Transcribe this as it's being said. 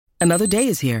Another day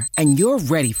is here, and you're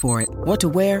ready for it. What to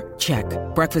wear? Check.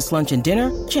 Breakfast, lunch, and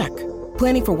dinner? Check.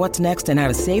 Planning for what's next and how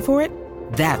to save for it?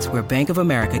 That's where Bank of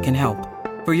America can help.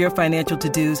 For your financial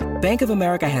to-dos, Bank of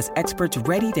America has experts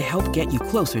ready to help get you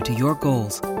closer to your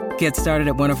goals. Get started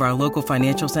at one of our local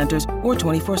financial centers or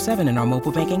 24/7 in our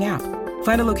mobile banking app.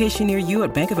 Find a location near you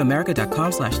at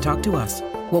bankofamerica.com/talktous.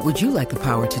 What would you like the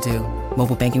power to do?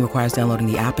 Mobile banking requires downloading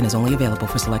the app and is only available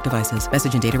for select devices.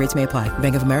 Message and data rates may apply.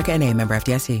 Bank of America N.A., member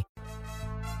FDIC.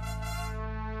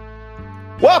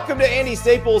 Welcome to Andy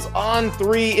Staples on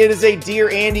 3. It is a Dear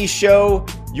Andy show.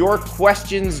 Your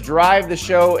questions drive the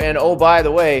show. And oh, by the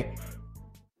way,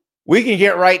 we can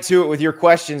get right to it with your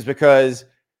questions because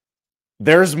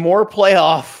there's more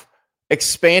playoff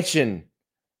expansion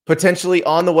potentially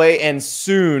on the way and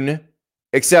soon,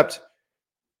 except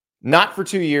not for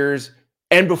 2 years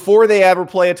and before they ever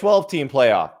play a 12-team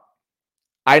playoff.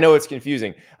 I know it's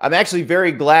confusing. I'm actually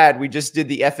very glad we just did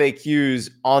the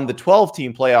FAQs on the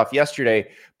 12-team playoff yesterday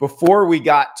before we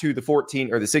got to the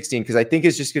 14 or the 16, because I think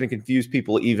it's just going to confuse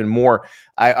people even more.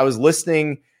 I was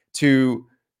listening to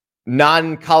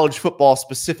non-college football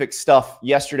specific stuff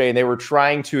yesterday, and they were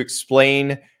trying to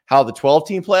explain how the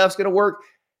 12-team playoff is going to work,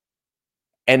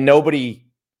 and nobody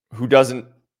who doesn't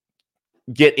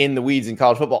get in the weeds in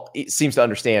college football seems to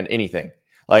understand anything.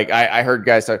 Like I heard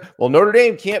guys say, well, Notre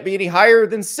Dame can't be any higher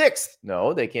than 6th.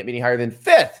 No, they can't be any higher than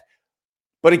 5th.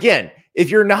 But again, if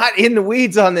you're not in the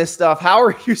weeds on this stuff, how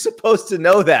are you supposed to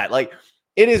know that? Like,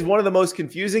 it is one of the most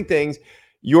confusing things.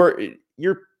 Your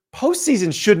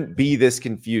postseason shouldn't be this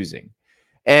confusing.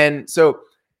 And so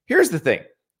here's the thing.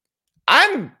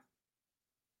 I'm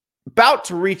about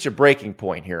to reach a breaking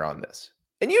point here on this.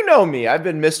 And you know me, I've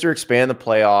been Mr. Expand the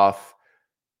Playoff.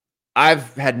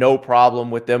 I've had no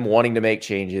problem with them wanting to make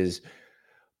changes.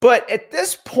 But at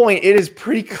this point, it is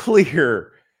pretty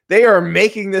clear they are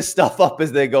making this stuff up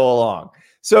as they go along.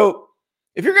 So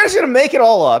if you're just going to make it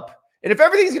all up, and if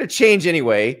everything's going to change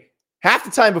anyway, half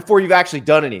the time before you've actually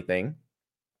done anything,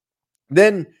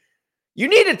 then you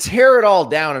need to tear it all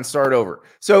down and start over.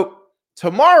 So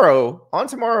tomorrow, on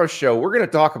tomorrow's show, we're going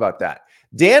to talk about that.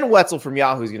 Dan Wetzel from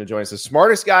Yahoo is going to join us, the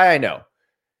smartest guy I know.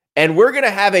 And we're going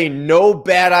to have a no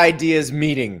bad ideas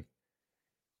meeting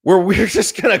where we're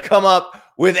just going to come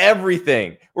up with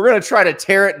everything. We're going to try to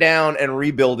tear it down and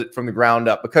rebuild it from the ground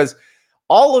up, because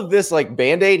all of this, like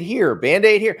Band-Aid here,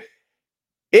 Band-Aid here,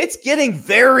 it's getting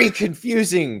very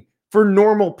confusing for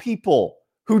normal people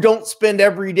who don't spend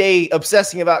every day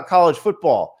obsessing about college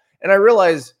football. And I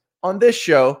realize on this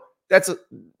show,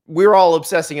 we're all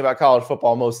obsessing about college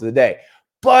football most of the day.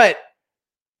 But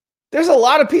there's a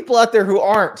lot of people out there who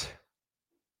aren't.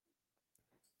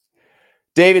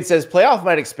 David says, playoff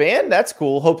might expand. That's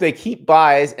cool. Hope they keep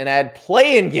buys and add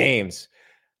play-in games.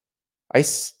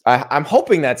 I'm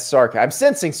hoping that's sarcasm. I'm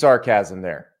sensing sarcasm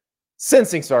there.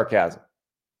 Sensing sarcasm.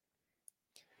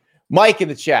 Mike in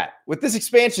the chat. With this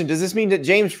expansion, does this mean that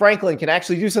James Franklin can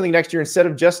actually do something next year instead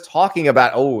of just talking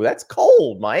about, oh, that's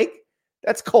cold, Mike.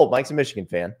 That's cold. Mike's a Michigan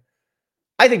fan.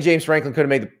 I think James Franklin could have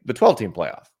made the 12-team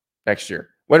playoff next year.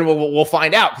 When we'll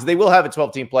find out, because they will have a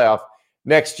 12-team playoff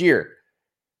next year.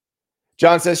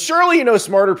 John says, surely you know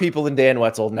smarter people than Dan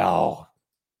Wetzel. No.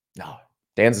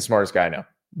 Dan's the smartest guy I know.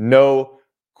 No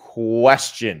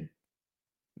question.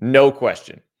 No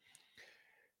question.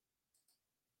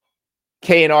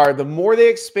 K&R, the more they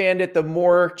expand it, the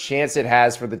more chance it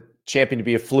has for the champion to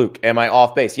be a fluke. Am I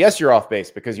off base? Yes, you're off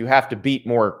base, because you have to beat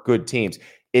more good teams.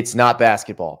 It's not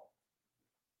basketball.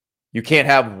 You can't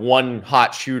have one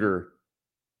hot shooter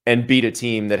and beat a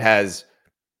team that has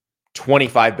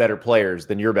 25 better players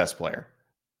than your best player.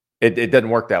 It doesn't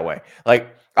work that way.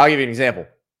 Like, I'll give you an example.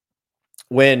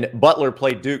 When Butler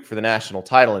played Duke for the national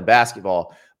title in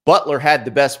basketball, Butler had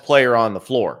the best player on the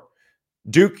floor.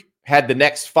 Duke had the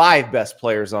next 5 best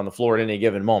players on the floor at any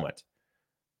given moment.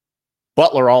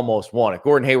 Butler almost won. If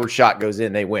Gordon Hayward's shot goes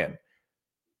in, they win.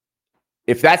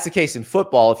 If that's the case in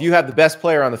football, if you have the best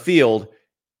player on the field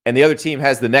and the other team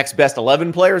has the next best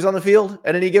 11 players on the field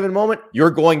at any given moment,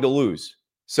 you're going to lose.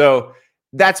 So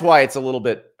that's why it's a little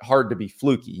bit hard to be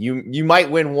fluky. You might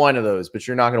win one of those, but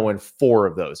you're not going to win 4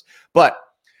 of those. But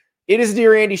it is a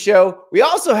Dear Andy show. We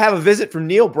also have a visit from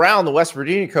Neal Brown, the West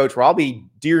Virginia coach, where I'll be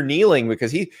Dear Kneeling,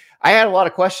 because I had a lot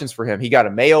of questions for him. He got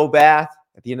a Mayo bath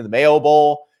at the end of the Mayo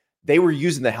Bowl. They were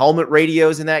using the helmet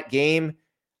radios in that game.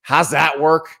 How's that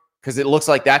work? Because it looks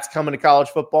like that's coming to college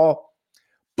football.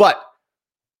 But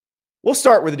we'll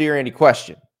start with a Dear Andy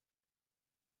question.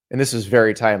 And this is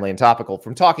very timely and topical.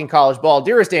 From Talking College Ball,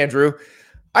 dearest Andrew,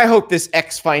 I hope this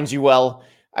X finds you well.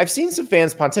 I've seen some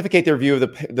fans pontificate their view of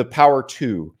the Power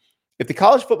 2. if the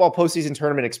college football postseason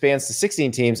tournament expands to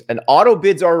 16 teams and auto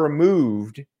bids are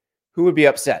removed, who would be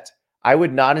upset? I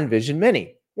would not envision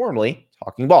many. Warmly,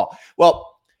 Talking Ball.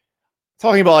 Well,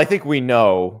 Talking Ball, I think we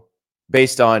know,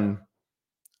 based on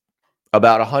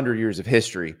about 100 years of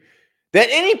history, that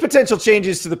any potential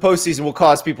changes to the postseason will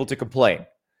cause people to complain.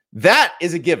 That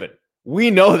is a given. We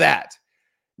know that.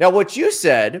 Now, what you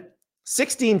said,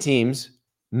 16 teams,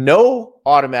 no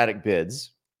automatic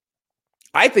bids,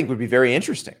 I think would be very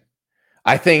interesting.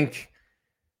 I think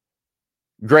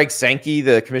Greg Sankey,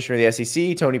 the commissioner of the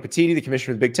SEC, Tony Petitti, the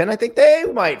commissioner of the Big Ten, I think they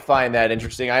might find that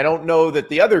interesting. I don't know that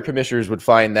the other commissioners would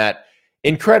find that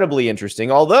incredibly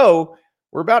interesting, although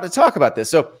we're about to talk about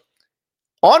this. So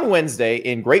on Wednesday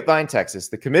in Grapevine, Texas,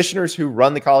 the commissioners who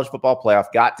run the college football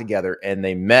playoff got together and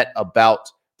they met about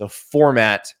the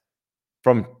format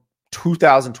from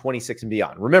 2026 and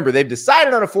beyond. Remember, they've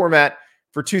decided on a format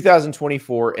for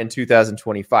 2024 and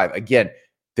 2025. Again,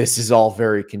 this is all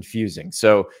very confusing.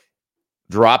 So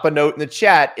drop a note in the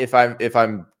chat if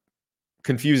I'm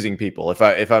confusing people,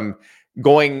 if I'm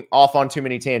going off on too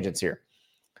many tangents here.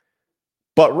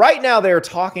 But right now they're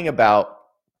talking about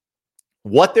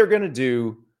what they're going to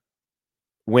do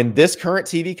when this current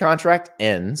TV contract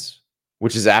ends,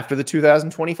 which is after the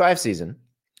 2025 season,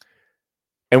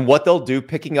 and what they'll do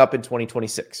picking up in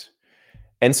 2026.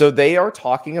 And so they are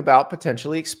talking about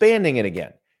potentially expanding it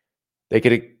again. They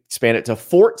could expand it to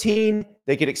 14.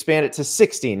 They could expand it to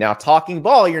 16. Now, Talking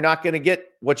Ball, you're not going to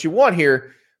get what you want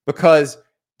here because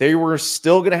they were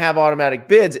still going to have automatic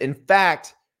bids. In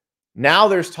fact, now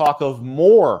there's talk of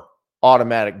more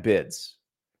automatic bids.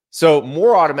 So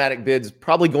more automatic bids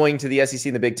probably going to the SEC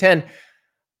and the Big Ten.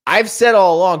 I've said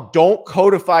all along, don't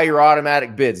codify your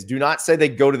automatic bids. Do not say they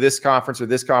go to this conference or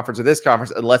this conference or this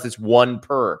conference unless it's one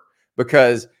per.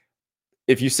 Because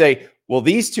if you say, well,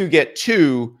 these two get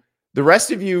 2, the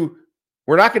rest of you,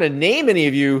 we're not going to name any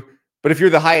of you, but if you're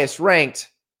the highest ranked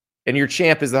and your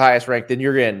champ is the highest ranked, then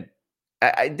you're in.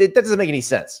 That doesn't make any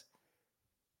sense.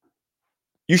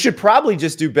 You should probably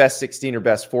just do best 16 or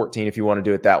best 14 if you want to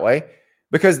do it that way,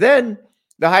 because then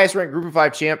the highest ranked group of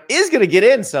 5 champ is going to get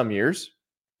in some years.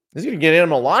 He's going to get in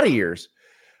a lot of years,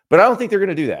 but I don't think they're going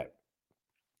to do that.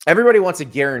 Everybody wants a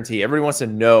guarantee. Everybody wants to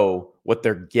know what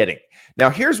they're getting. Now,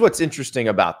 here's what's interesting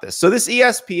about this. So this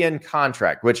ESPN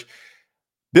contract, which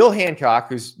Bill Hancock,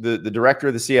 who's the director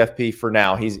of the CFP for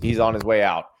now, he's on his way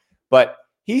out, but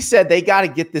he said they got to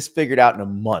get this figured out in a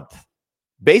month.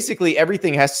 Basically,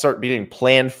 everything has to start being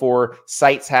planned for.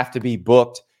 Sites have to be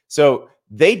booked. So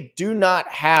they do not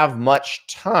have much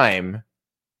time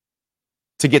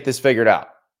to get this figured out.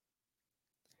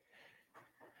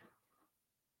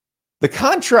 The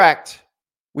contract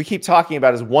we keep talking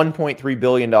about is $1.3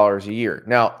 billion a year.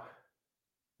 Now,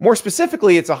 more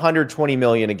specifically, it's $120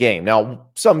 million a game. Now,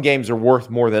 some games are worth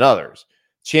more than others.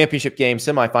 Championship games,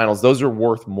 semifinals, those are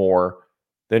worth more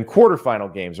than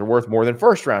quarterfinal games, are worth more than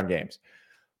first-round games.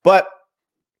 But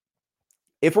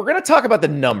if we're going to talk about the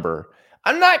number,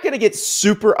 I'm not going to get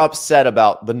super upset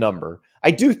about the number. I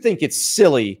do think it's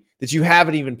silly that you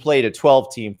haven't even played a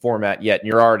 12-team format yet, and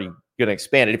you're already going to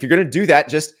expand it. If you're going to do that,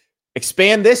 just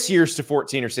expand this year's to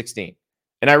 14 or 16.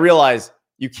 And I realize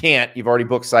you can't. You've already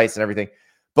booked sites and everything.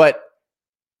 But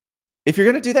if you're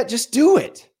going to do that, just do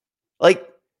it. Like,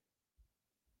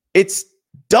 it's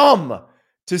dumb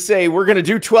to say we're going to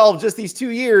do 12 just these 2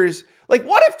 years. Like,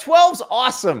 what if 12's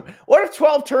awesome? What if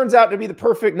 12 turns out to be the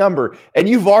perfect number and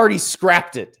you've already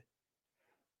scrapped it?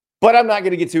 But I'm not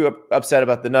going to get too upset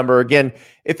about the number. Again,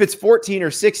 if it's 14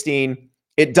 or 16,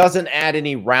 it doesn't add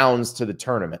any rounds to the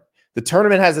tournament. The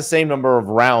tournament has the same number of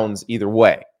rounds either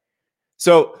way.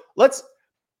 So let's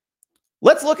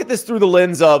look at this through the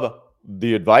lens of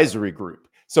the advisory group.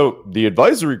 So the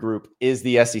advisory group is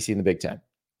the SEC and the Big Ten.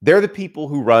 They're the people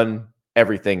who run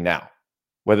everything now.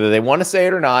 Whether they want to say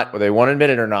it or not, whether they want to admit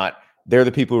it or not, they're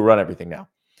the people who run everything now.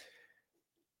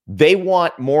 They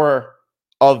want more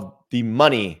of the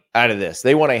money out of this.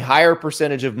 They want a higher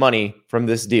percentage of money from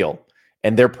this deal,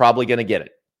 and they're probably going to get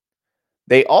it.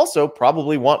 They also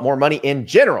probably want more money in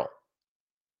general,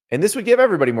 and this would give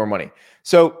everybody more money.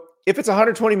 So if it's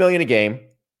 $120 million a game,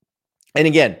 and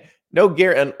again, no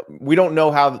guarantee, we don't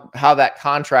know how that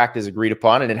contract is agreed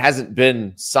upon, and it hasn't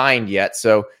been signed yet,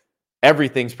 so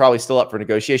everything's probably still up for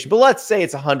negotiation. But let's say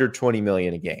it's $120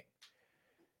 million a game.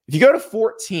 If you go to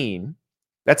 14,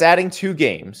 that's adding 2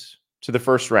 games to the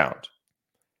first round.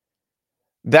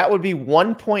 That would be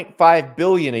 $1.5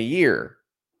 billion a year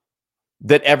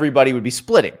that everybody would be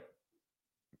splitting.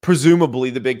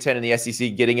 Presumably the Big Ten and the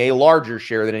SEC getting a larger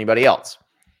share than anybody else.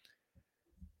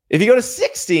 If you go to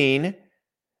 16,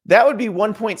 that would be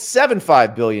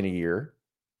 $1.75 billion a year.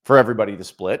 for everybody to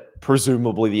split.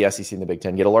 Presumably the SEC and the Big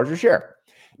Ten get a larger share.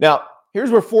 Now,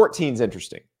 here's where 14 is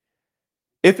interesting.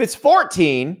 If it's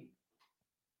 14,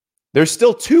 there's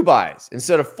still 2 buys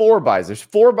instead of 4 buys. There's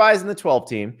 4 buys in the 12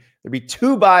 team. There'd be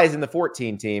 2 buys in the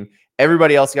 14 team.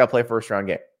 Everybody else got to play a first round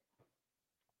game.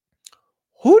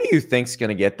 Who do you think's going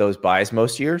to get those buys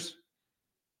most years?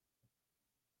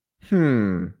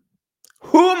 Who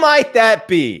might that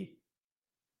be?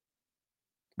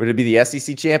 Would it be the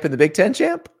SEC champ and the Big Ten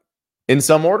champ in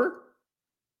some order?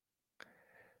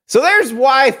 So there's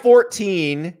why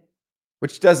 14,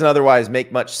 which doesn't otherwise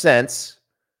make much sense,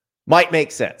 might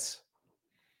make sense.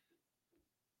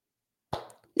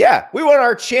 Yeah, we want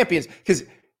our champions. Because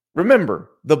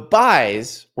remember, the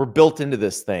buys were built into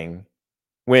this thing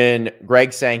when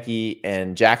Greg Sankey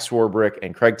and Jack Swarbrick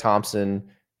and Craig Thompson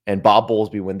and Bob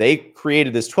Bowlesby, when they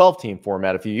created this 12-team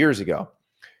format a few years ago.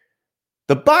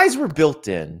 The buys were built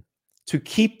in to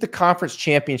keep the conference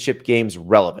championship games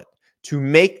relevant, to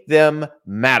make them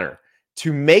matter,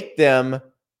 to make them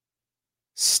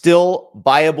still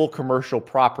viable commercial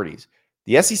properties.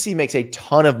 The SEC makes a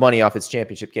ton of money off its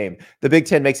championship game. The Big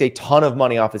Ten makes a ton of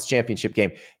money off its championship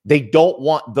game. They don't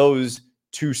want those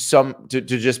to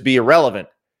just be irrelevant.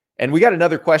 And we got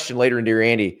another question later in Dear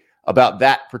Andy about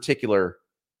that particular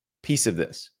piece of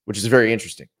this, which is very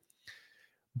interesting.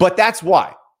 But that's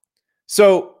why.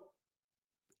 So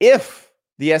if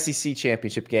the SEC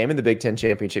championship game and the Big Ten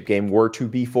championship game were to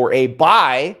be for a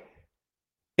bye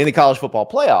in the college football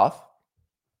playoff,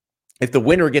 if the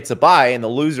winner gets a bye and the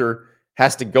loser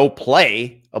has to go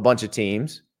play a bunch of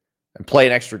teams and play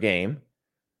an extra game,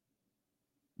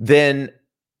 then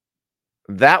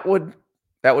that would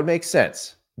make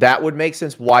sense. That would make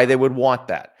sense why they would want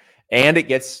that. And it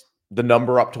gets the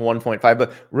number up to 1.5.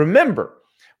 But remember,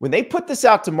 when they put this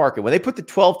out to market, when they put the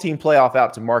 12-team playoff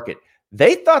out to market,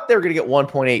 they thought they were going to get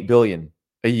 $1.8 billion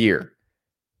a year.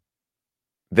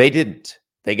 They didn't.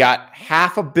 They got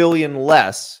 $500 million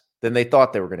less than they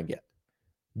thought they were going to get.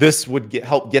 This would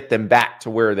help get them back to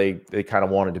where they kind of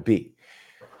wanted to be.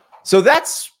 So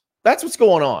that's what's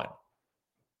going on.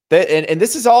 And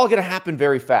this is all going to happen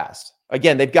very fast.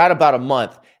 Again, they've got about a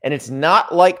month, and it's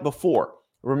not like before.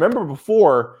 Remember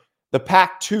before, the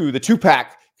Pac-2, the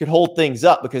 2-pack could hold things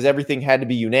up because everything had to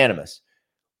be unanimous.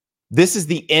 This is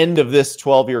the end of this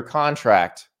 12-year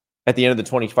contract at the end of the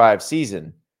 25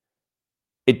 season.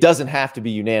 It doesn't have to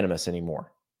be unanimous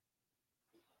anymore.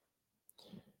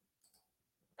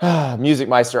 Music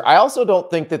Meister. I also don't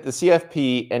think that the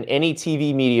CFP and any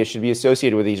TV media should be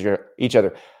associated with each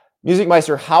other. Music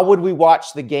Meister, how would we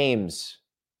watch the games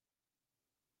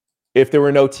if there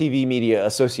were no TV media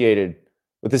associated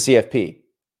with the CFP?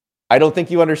 I don't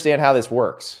think you understand how this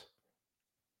works.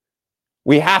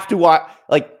 We have to watch,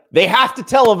 they have to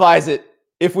televise it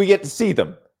if we get to see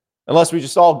them, unless we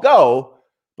just all go,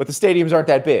 but the stadiums aren't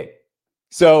that big.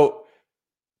 So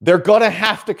they're going to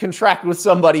have to contract with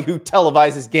somebody who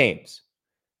televises games.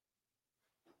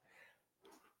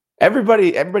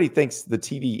 Everybody thinks the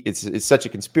TV is such a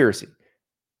conspiracy.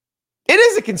 It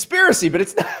is a conspiracy, but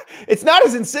it's not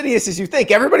as insidious as you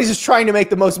think. Everybody's just trying to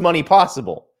make the most money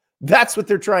possible. That's what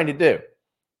they're trying to do.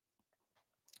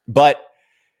 But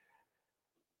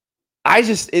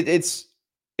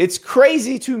it's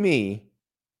crazy to me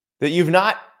that you've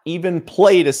not even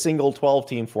played a single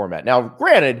 12-team format. Now,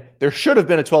 granted, there should have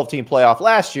been a 12-team playoff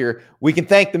last year. We can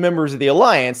thank the members of the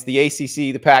Alliance, the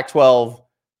ACC, the Pac-12,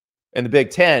 and the Big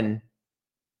Ten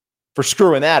for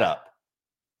screwing that up.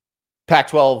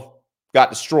 Pac-12 got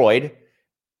destroyed.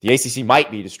 The ACC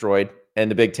might be destroyed, and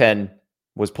the Big Ten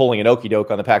was pulling an okie doke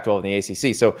on the Pac-12 and the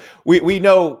ACC. So we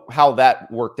know how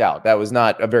that worked out. That was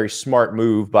not a very smart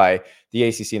move by the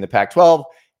ACC and the Pac-12,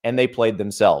 and they played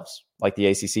themselves. Like the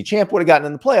ACC champ would have gotten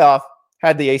in the playoff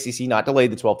had the ACC not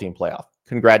delayed the 12-team playoff.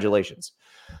 Congratulations.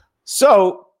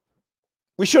 So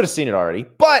we should have seen it already,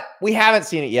 but we haven't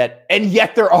seen it yet, and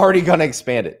yet they're already going to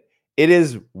expand it. It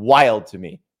is wild to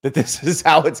me that this is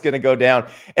how it's going to go down.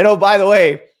 And oh, by the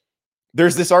way,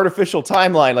 there's this artificial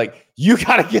timeline. Like, you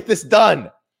got to get this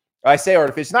done. I say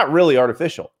artificial. It's not really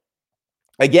artificial.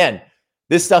 Again,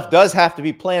 this stuff does have to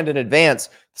be planned in advance,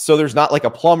 so there's not like a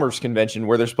plumbers convention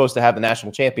where they're supposed to have the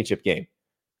national championship game.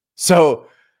 So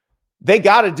they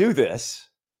got to do this,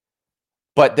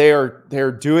 but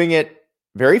they're doing it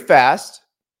very fast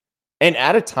and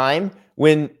at a time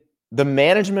when the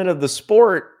management of the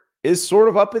sport is sort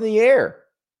of up in the air.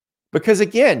 Because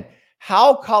again,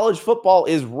 how college football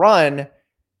is run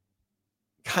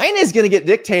kind of is going to get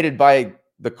dictated by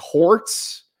the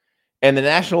courts and the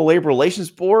National Labor Relations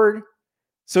Board.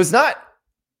 So it's not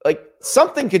like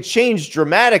something could change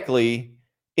dramatically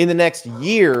in the next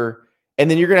year, And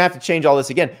then you're going to have to change all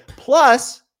this again.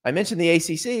 Plus, I mentioned the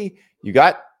ACC. You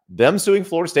got them suing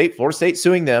Florida State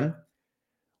suing them.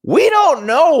 We don't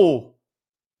know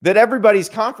that everybody's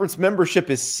conference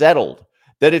membership is settled,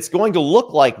 that it's going to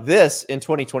look like this in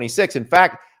 2026. In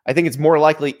fact, I think it's more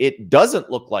likely it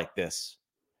doesn't look like this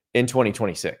in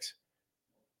 2026.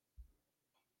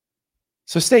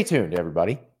 So stay tuned,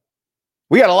 everybody.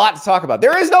 We got a lot to talk about.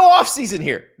 There is no offseason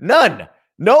here. None.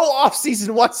 No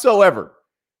offseason whatsoever.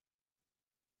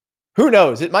 Who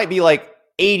knows? It might be like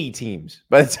 80 teams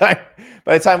by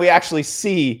the time we actually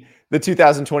see the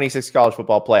 2026 college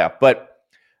football playoff. But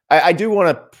I do want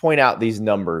to point out these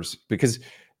numbers because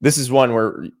this is one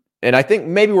where, and I think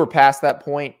maybe we're past that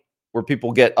point where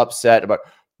people get upset about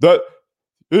that.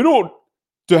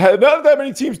 Not that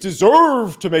many teams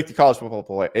deserve to make the college football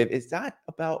playoff. It's not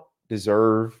about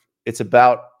deserve. It's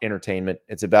about entertainment.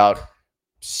 It's about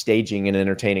staging an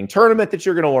entertaining tournament that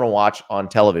you're going to want to watch on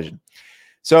television.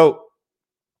 So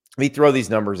let me throw these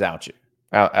numbers out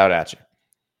at you.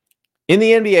 In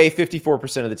the NBA,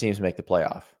 54% of the teams make the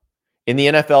playoff. In the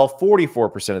NFL,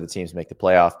 44% of the teams make the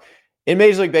playoff. In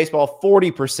Major League Baseball,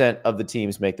 40% of the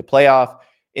teams make the playoff.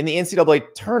 In the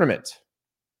NCAA tournament,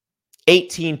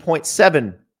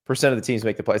 18.7% of the teams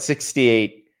make the playoff.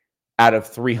 68 out of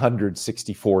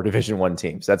 364 Division I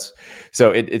teams.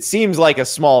 It seems like a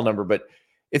small number, but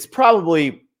it's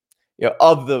probably,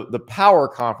 of the power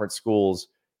conference schools,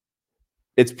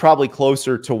 it's probably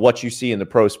closer to what you see in the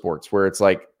pro sports, where it's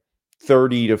like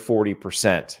 30 to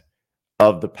 40%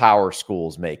 of the power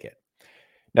schools make it.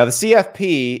 Now, the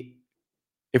CFP,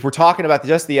 if we're talking about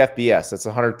just the FBS, that's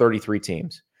 133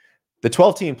 teams. The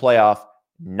 12-team playoff,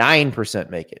 9%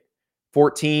 make it.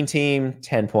 14-team,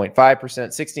 10.5%.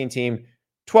 16-team,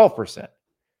 12%.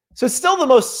 So it's still the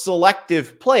most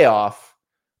selective playoff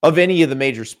of any of the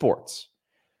major sports.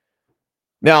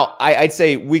 Now, I'd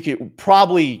say we could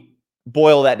probably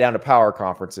boil that down to power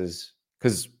conferences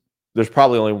because there's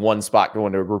probably only one spot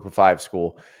going to a group of 5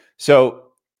 school. So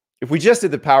if we just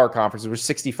did the power conferences, we're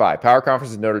 65. Power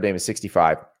conference in Notre Dame is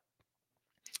 65.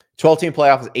 12-team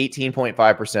playoff is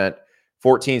 18.5%.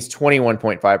 14 is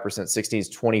 21.5%. 16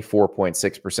 is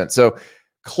 24.6%. So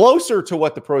closer to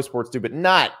what the pro sports do, but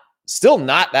still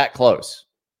not that close.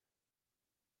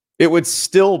 It would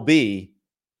still be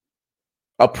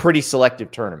a pretty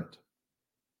selective tournament.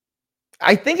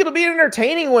 I think it'll be an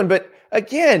entertaining one, but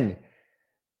again,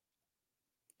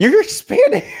 you're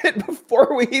expanding it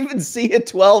before we even see a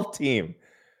 12-team.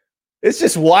 It's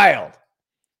just wild.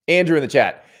 Andrew in the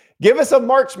chat, give us a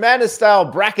March Madness style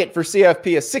bracket for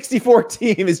CFP. A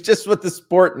 64-team is just what the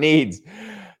sport needs.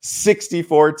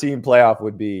 64-team playoff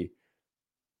would be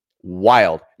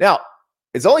wild. Now,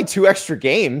 it's only 2 extra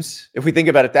games if we think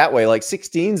about it that way. Like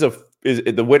 16's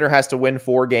the winner has to win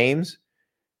 4 games.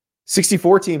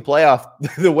 64-team playoff,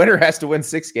 the winner has to win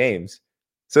 6 games.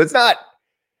 So it's not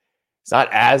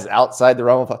as outside the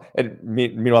realm of, and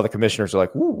meanwhile, the commissioners are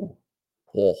like, ooh,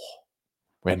 we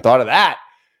hadn't thought of that.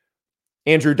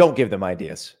 Andrew, don't give them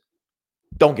ideas.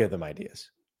 Don't give them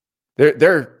ideas.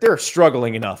 They're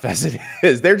struggling enough as it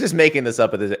is. They're just making this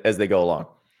up as they go along.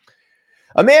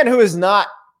 A man who is not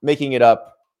making it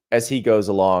up as he goes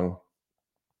along,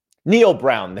 Neal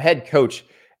Brown, the head coach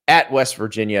at West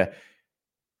Virginia.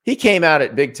 He came out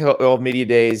at Big 12 Media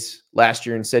Days last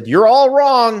year and said, "You're all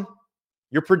wrong.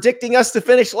 You're predicting us to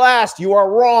finish last. You are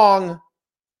wrong."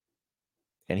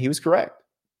 And he was correct.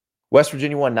 West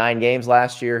Virginia won 9 games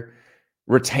last year,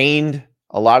 retained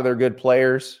a lot of their good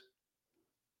players.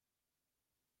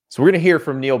 So we're going to hear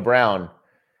from Neal Brown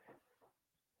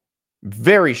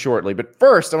very shortly. But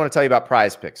first, I want to tell you about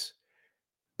Prize Picks.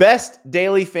 Best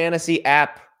daily fantasy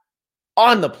app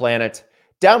on the planet.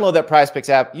 Download that Prize Picks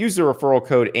app, use the referral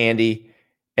code Andy,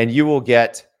 and you will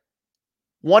get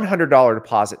 $100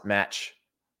 deposit match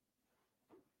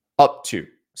up to.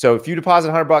 So if you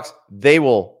deposit $100, they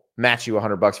will match you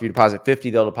 $100. If you deposit 50,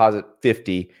 they'll deposit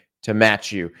 50 to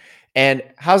match you. And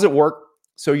how's it work?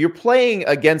 So you're playing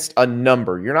against a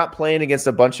number. You're not playing against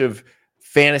a bunch of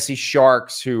fantasy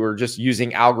sharks who are just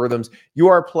using algorithms. You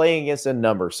are playing against a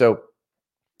number. So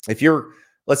if you're,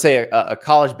 let's say, a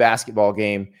college basketball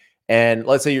game, and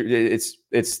let's say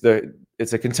it's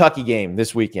a Kentucky game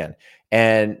this weekend,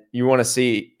 and you want to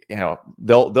see,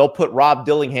 they'll put Rob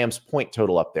Dillingham's point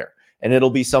total up there, and it'll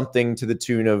be something to the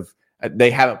tune of,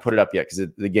 they haven't put it up yet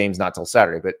because the game's not till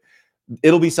Saturday, but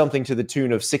it'll be something to the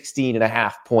tune of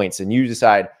 16.5 points, and you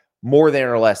decide more than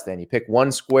or less than. You pick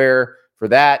one square for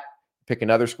that, pick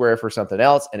another square for something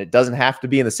else, and it doesn't have to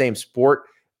be in the same sport.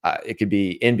 It could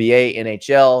be NBA,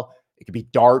 NHL, it could be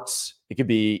darts, it could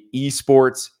be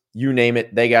esports, you name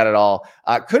it, they got it all.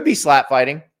 Could be slap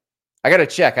fighting. I got to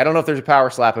check. I don't know if there's a Power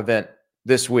Slap event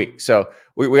this week, so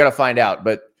we got to find out.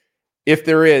 But if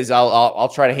there is, I'll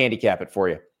try to handicap it for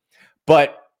you.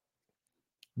 But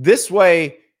this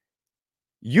way,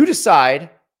 you decide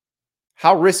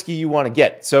how risky you want to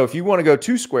get. So if you want to go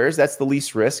 2 squares, that's the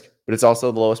least risk, but it's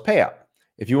also the lowest payout.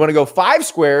 If you want to go 5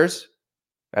 squares,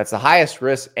 that's the highest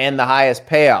risk and the highest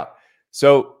payout.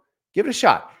 So give it a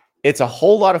shot. It's a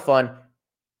whole lot of fun,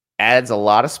 adds a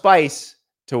lot of spice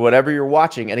to whatever you're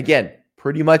watching. And again,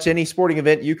 pretty much any sporting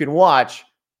event you can watch,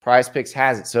 Prize Picks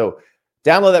has it. So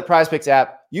download that Prize Picks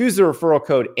app, use the referral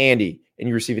code Andy, and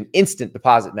you receive an instant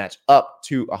deposit match up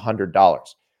to $100. All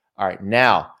right,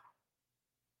 now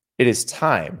it is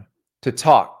time to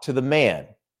talk to the man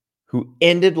who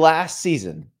ended last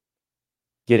season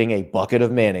getting a bucket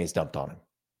of mayonnaise dumped on him.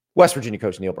 West Virginia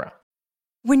coach Neal Brown.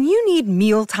 When you need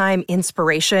mealtime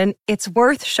inspiration, it's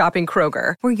worth shopping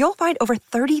Kroger, where you'll find over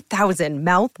 30,000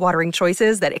 mouth-watering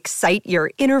choices that excite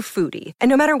your inner foodie. And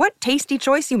no matter what tasty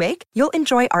choice you make, you'll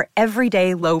enjoy our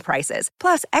everyday low prices,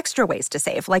 plus extra ways to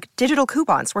save, like digital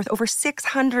coupons worth over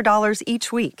 $600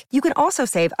 each week. You can also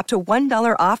save up to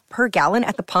 $1 off per gallon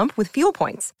at the pump with fuel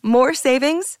points. More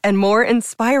savings and more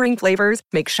inspiring flavors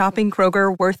make shopping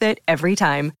Kroger worth it every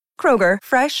time. Kroger,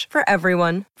 fresh for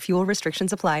everyone. Fuel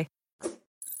restrictions apply.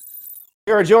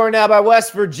 We are joined now by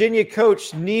West Virginia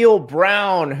coach Neal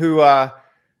Brown, who, how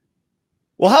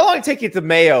long did it take you to get the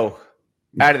mayo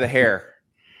out of the hair?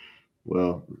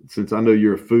 Well, since I know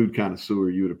you're a food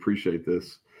connoisseur, you would appreciate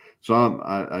this. So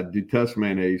I detest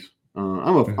mayonnaise.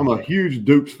 I'm a huge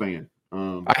Duke's fan.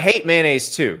 I hate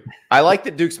mayonnaise too. I like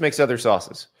that Duke's makes other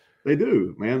sauces. They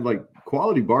do, man. Like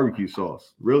quality barbecue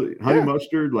sauce, really. Honey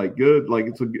mustard, like good. Like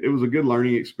it was a good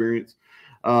learning experience.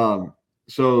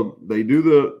 So they do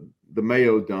the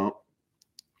mayo dump.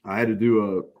 I had to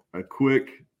do a quick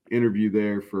interview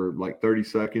there for like 30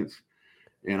 seconds.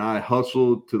 And I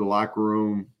hustled to the locker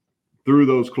room, threw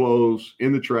those clothes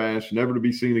in the trash, never to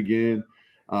be seen again,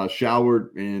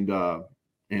 showered.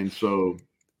 And so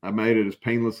I made it as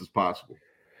painless as possible.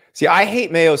 See, I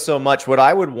hate mayo so much. What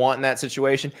I would want in that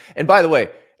situation, and by the way,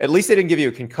 at least they didn't give you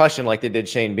a concussion like they did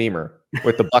Shane Beamer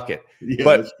with the bucket.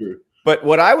 That's true. But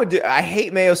what I would do, I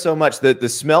hate mayo so much that the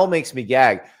smell makes me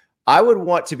gag. I would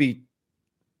want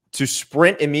to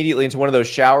sprint immediately into one of those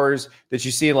showers that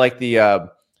you see in like the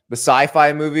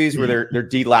sci-fi movies where they're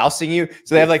delousing you.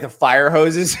 So they have like the fire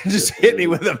hoses and just hit me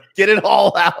with them, get it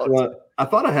all out. Well, I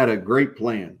thought I had a great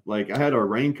plan. Like I had our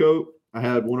raincoat. I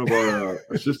had one of our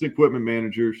assistant equipment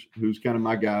managers, who's kind of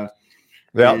my guy.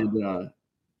 Yeah. And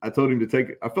I told him to take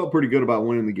it. I felt pretty good about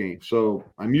winning the game. So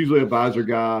I'm usually a visor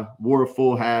guy, wore a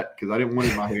full hat because I didn't want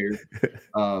it in my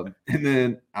hair. And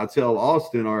then I tell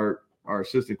Austin, our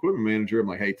assistant equipment manager, I'm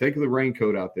like, hey, take the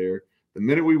raincoat out there. The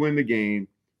minute we win the game,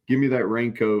 give me that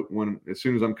raincoat as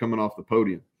soon as I'm coming off the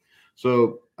podium.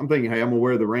 So I'm thinking, hey, I'm going to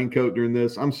wear the raincoat during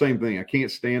this. I'm same thing. I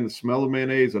can't stand the smell of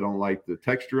mayonnaise. I don't like the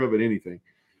texture of it, anything.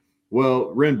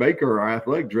 Well, Ren Baker, our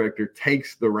athletic director,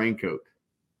 takes the raincoat.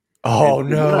 Oh,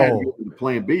 no.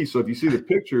 Plan B. So if you see the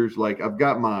pictures, like I've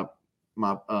got my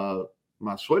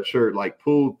sweatshirt like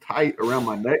pulled tight around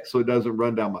my neck so it doesn't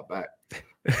run down my back.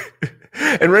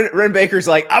 And Ren Baker's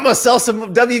like, I'm gonna sell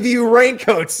some WVU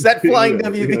raincoats. That flying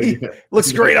WV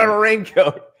looks great on a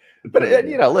raincoat. But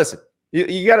listen,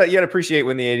 you gotta appreciate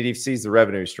when the AD sees the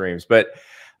revenue streams. But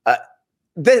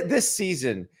this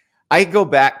season, I go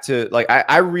back to like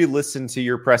I re-listened to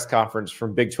your press conference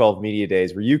from Big 12 Media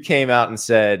Days where you came out and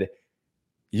said,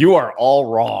 you are all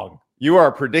wrong. You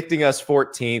are predicting us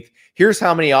 14th. Here's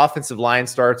how many offensive line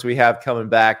starts we have coming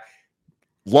back.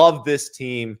 Love this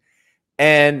team.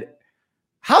 And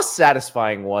how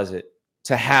satisfying was it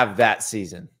to have that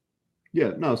season?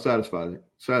 Yeah, no,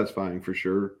 satisfying for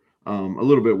sure. A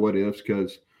little bit what ifs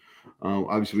because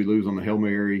obviously we lose on the Hail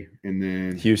Mary and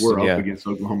then Houston, we're up against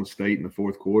Oklahoma State in the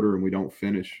fourth quarter and we don't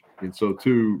finish. And so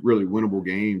 2 really winnable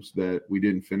games that we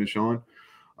didn't finish on.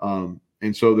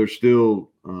 And so there's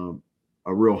still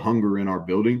a real hunger in our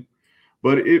building.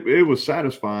 But it was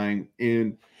satisfying.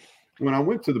 And when I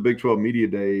went to the Big 12 Media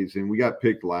Days and we got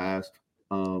picked last,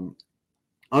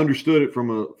 understood it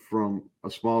from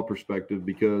a small perspective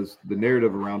because the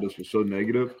narrative around us was so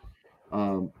negative.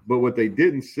 But what they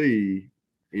didn't see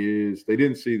is they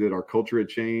didn't see that our culture had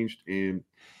changed and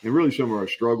really some of our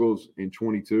struggles in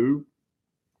 22,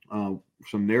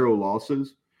 some narrow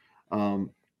losses.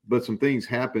 But some things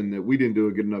happened that we didn't do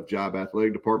a good enough job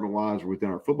athletic department wise or within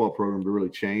our football program to really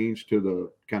change to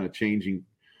the kind of changing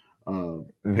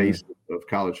pace of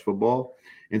college football.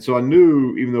 And so I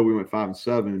knew, even though we went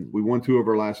 5-7, we won 2 of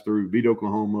our last 3. We beat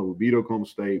Oklahoma. We beat Oklahoma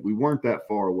State. We weren't that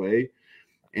far away.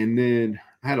 And then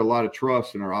had a lot of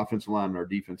trust in our offensive line and our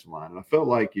defensive line. And I felt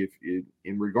like in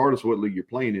regardless of what league you're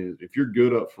playing in, if you're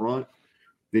good up front,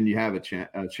 then you have a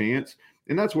chance.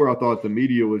 And that's where I thought the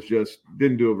media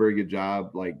didn't do a very good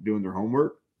job, like doing their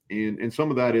homework. And some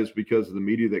of that is because of the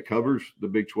media that covers the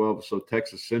Big 12 is so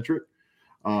Texas centric.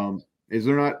 They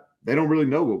don't really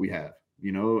know what we have,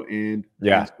 and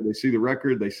so they see the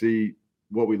record, they see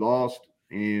what we lost,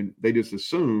 and they just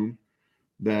assume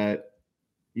that,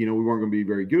 we weren't going to be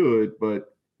very good.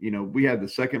 But, we had the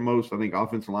second most, I think,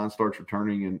 offensive line starts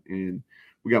returning, and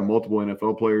we got multiple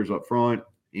NFL players up front,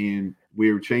 and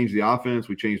we changed the offense.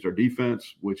 We changed our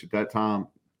defense, which at that time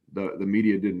the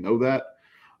media didn't know that.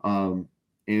 And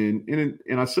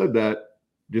I said that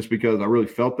just because I really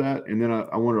felt that. And then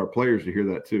I wanted our players to hear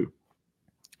that too.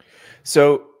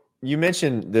 So you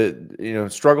mentioned the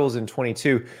struggles in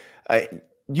 22.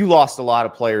 You lost a lot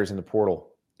of players in the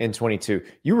portal in 22.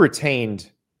 You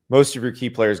retained most of your key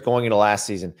players going into last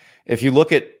season. If you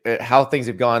look at how things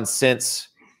have gone since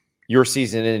your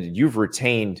season ended, you've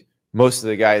retained most of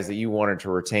the guys that you wanted to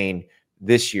retain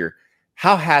this year.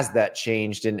 How has that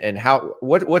changed, and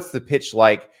what's the pitch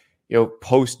like,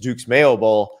 post Duke's Mayo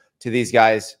Bowl to these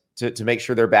guys to make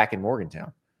sure they're back in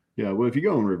Morgantown? Yeah, well, if you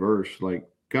go in reverse, like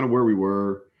kind of where we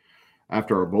were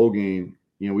after our bowl game,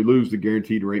 we lose the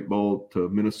guaranteed rate bowl to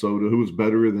Minnesota, who was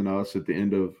better than us at the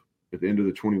end of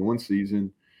the 21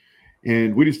 season.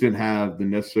 And we just didn't have the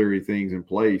necessary things in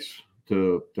place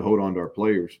to hold on to our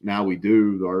players. Now we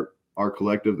do. Our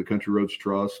collective, the Country Roads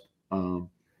Trust,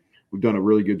 we've done a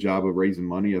really good job of raising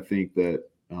money. I think that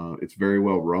it's very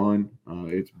well run.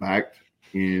 It's backed,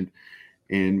 and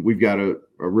we've got a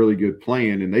really good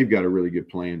plan, and they've got a really good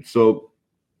plan. So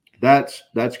that's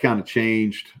kind of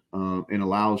changed and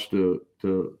allows to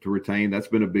retain. That's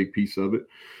been a big piece of it.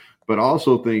 But I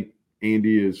also think,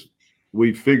 Andy, is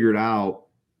we've figured out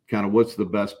kind of what's the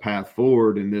best path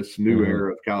forward in this new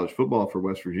era of college football for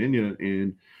West Virginia.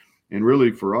 And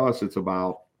really for us, it's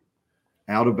about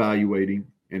out evaluating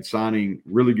and signing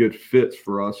really good fits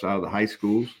for us out of the high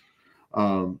schools,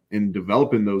 and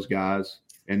developing those guys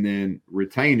and then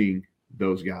retaining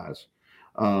those guys.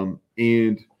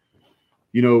 We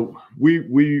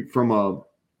from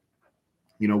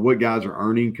what guys are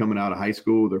earning coming out of high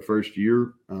school their first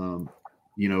year,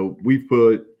 we've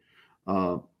put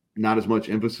not as much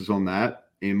emphasis on that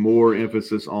and more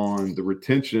emphasis on the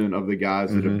retention of the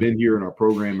guys that have been here in our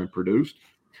program and produced.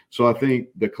 So I think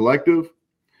the collective,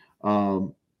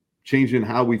 changing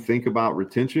how we think about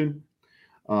retention.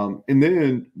 And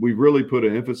then we've really put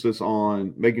an emphasis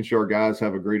on making sure our guys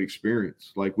have a great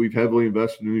experience. Like, we've heavily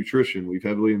invested in nutrition. We've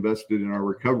heavily invested in our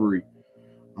recovery.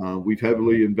 We've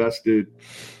heavily invested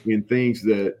in things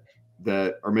that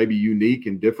are maybe unique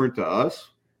and different to us.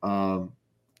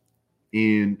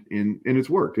 And it's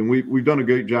worked. And we've done a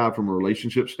great job from a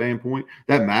relationship standpoint.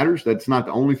 That matters. That's not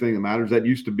the only thing that matters. That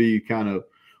used to be kind of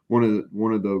one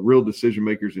of the real decision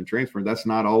makers in transfer. That's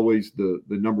not always the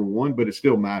number one, but it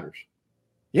still matters.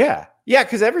 Yeah. Yeah.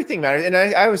 Cause everything matters. And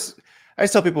I always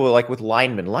tell people, like, with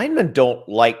linemen don't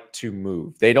like to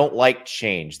move. They don't like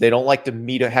change. They don't like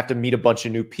to have to meet a bunch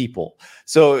of new people.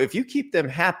 So if you keep them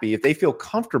happy, if they feel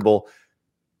comfortable,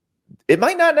 it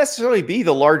might not necessarily be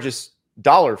the largest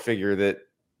dollar figure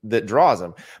that draws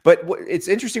them. But it's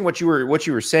interesting what you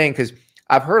were saying, because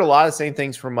I've heard a lot of the same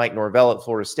things from Mike Norvell at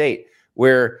Florida State,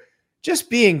 where just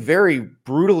being very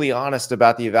brutally honest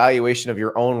about the evaluation of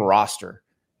your own roster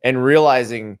and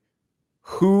realizing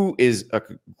who is a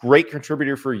great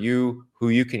contributor for you, who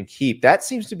you can keep. That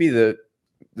seems to be the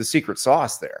secret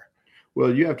sauce there.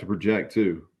 Well, you have to project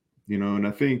too, and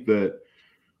I think that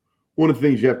one of the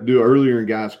things you have to do earlier in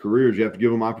guys' careers, you have to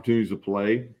give them opportunities to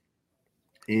play.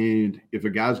 And if a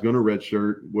guy's going to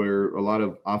redshirt, where a lot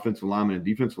of offensive linemen and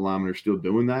defensive linemen are still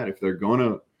doing that, if they're going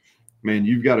to, man,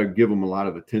 you've got to give them a lot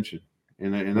of attention.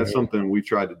 And that's something we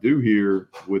tried to do here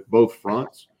with both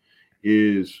fronts.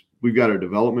 Is we've got a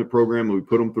development program that we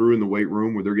put them through in the weight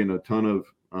room, where they're getting a ton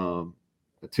of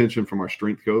attention from our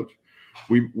strength coach.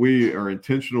 We are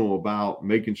intentional about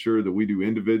making sure that we do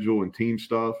individual and team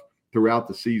stuff throughout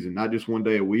the season, not just one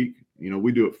day a week.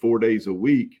 We do it 4 days a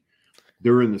week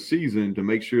during the season to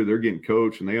make sure they're getting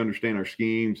coached and they understand our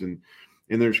schemes, and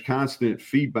there's constant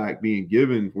feedback being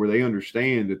given where they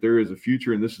understand that there is a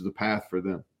future and this is a path for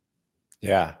them.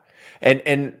 Yeah.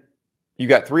 And you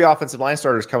got 3 offensive line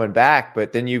starters coming back,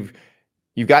 but then you've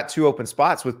got 2 open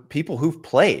spots with people who've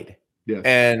played. Yes.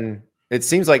 And it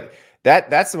seems like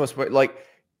that's the most, like,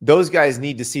 those guys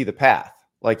need to see the path,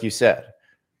 like you said.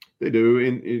 They do.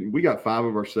 And we got 5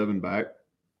 of our 7 back.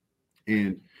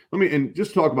 And and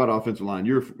just talk about offensive line.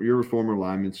 You're a former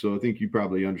lineman, so I think you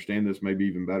probably understand this maybe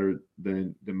even better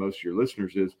than most of your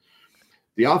listeners. Is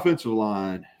the offensive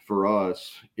line for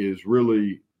us is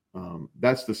really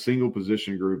that's the single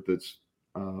position group that's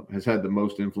has had the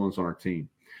most influence on our team.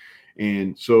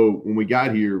 And so when we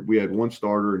got here, we had one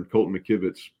starter in Colton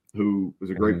McKivitz, who was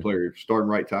a great player, starting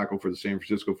right tackle for the San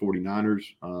Francisco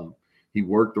 49ers. He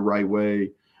worked the right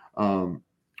way.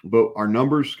 But our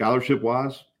numbers,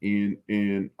 scholarship-wise,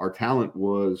 and our talent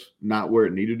was not where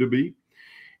it needed to be.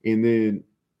 And then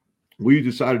we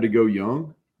decided to go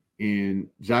young. And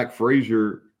Zach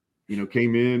Frazier,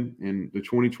 came in the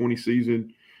 2020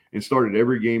 season and started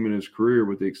every game in his career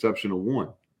with the exception of one.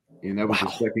 And that was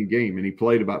his second game. And he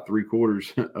played about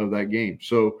 3/4 of that game.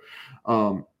 So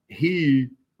he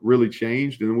really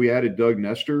changed. And then we added Doug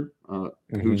Nestor,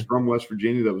 who's from West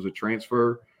Virginia. That was a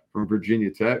transfer from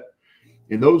Virginia Tech.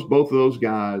 And both of those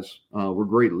guys were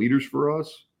great leaders for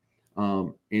us.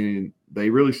 And they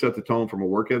really set the tone from a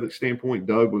work ethic standpoint.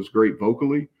 Doug was great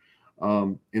vocally.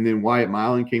 And then Wyatt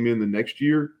Milan came in the next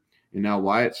year. And now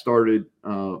Wyatt started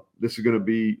he's going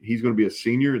to be a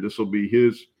senior. This will be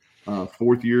his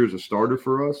fourth year as a starter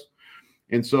for us.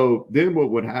 And so then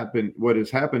what has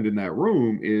happened in that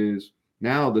room is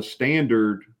now the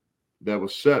standard that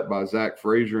was set by Zach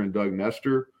Frazier and Doug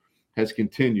Nestor has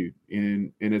continued,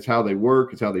 and it's how they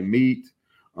work, it's how they meet,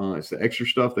 it's the extra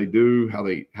stuff they do, how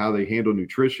they handle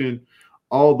nutrition,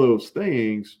 all those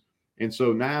things. And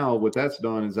so now what that's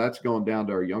done is that's gone down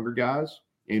to our younger guys,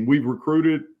 and we've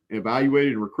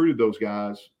evaluated and recruited those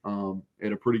guys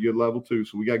at a pretty good level too.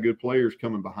 So we got good players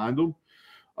coming behind them.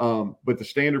 But the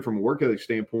standard from a work ethic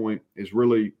standpoint is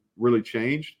really, really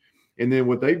changed. And then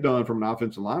what they've done from an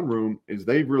offensive line room is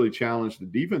they've really challenged the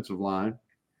defensive line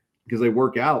because they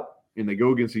work out and they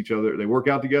go against each other. They work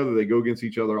out together. They go against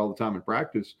each other all the time in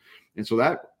practice. And so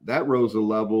that rose the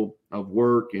level of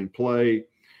work and play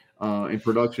and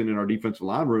production in our defensive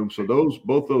line room. So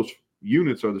both those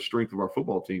units are the strength of our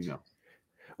football team now.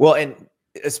 Well, and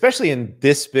especially in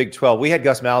this Big 12, we had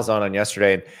Gus Malzahn on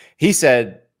yesterday, and he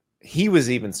said he was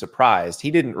even surprised.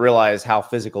 He didn't realize how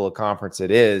physical a conference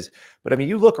it is. But, I mean,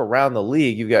 you look around the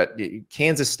league, you've got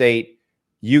Kansas State,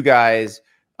 you guys,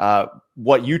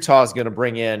 what Utah is going to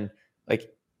bring in.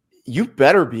 Like, you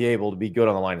better be able to be good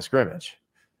on the line of scrimmage.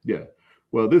 Yeah.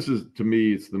 Well, this is, to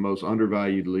me, it's the most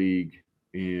undervalued league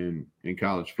in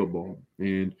college football.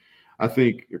 And I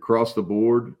think across the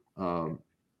board,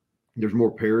 there's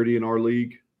more parity in our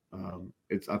league.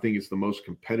 I think it's the most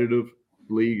competitive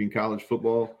league in college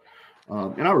football.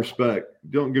 And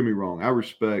don't get me wrong, I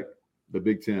respect the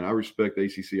Big Ten. I respect the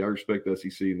ACC. I respect the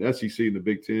SEC. And the SEC and the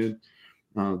Big Ten,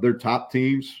 their top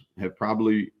teams have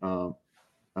probably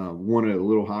won at a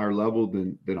little higher level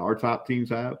than our top teams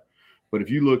have. But if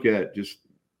you look at just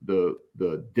the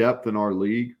depth in our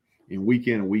league and week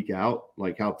in and week out,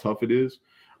 like how tough it is,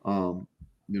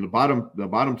 the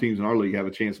bottom teams in our league have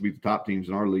a chance to beat the top teams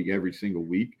in our league every single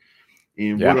week.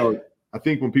 And I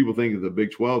think when people think of the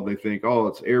Big 12, they think, oh,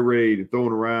 it's air raid and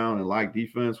throwing around and like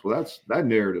defense. Well, that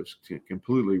narrative's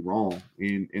completely wrong.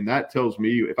 And that tells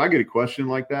me, if I get a question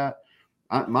like that,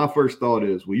 my first thought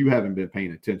is, well, you haven't been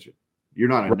paying attention. You're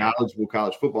not a knowledgeable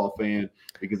college football fan,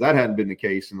 because that hadn't been the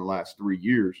case in the last 3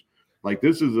 years. Like,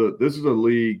 this is a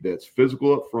league that's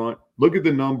physical up front. Look at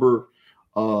the number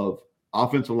of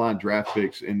offensive line draft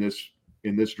picks in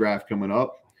this draft coming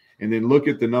up. And then look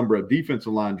at the number of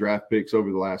defensive line draft picks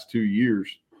over the last 2 years.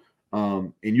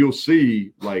 And you'll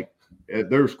see, like,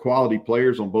 there's quality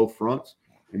players on both fronts.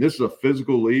 And this is a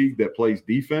physical league that plays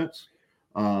defense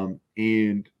and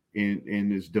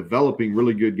is developing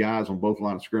really good guys on both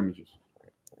line of scrimmages.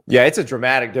 Yeah, it's a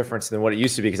dramatic difference than what it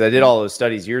used to be, because I did all those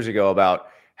studies years ago about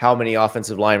how many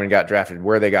offensive linemen got drafted,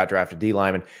 where they got drafted, D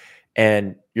linemen.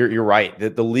 And you're right,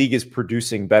 that the league is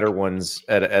producing better ones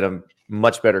at a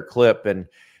much better clip. And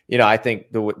I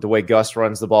think the way Gus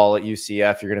runs the ball at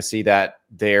UCF, you're going to see that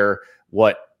there.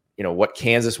 What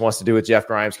Kansas wants to do with Jeff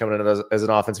Grimes coming in as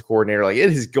an offensive coordinator, like,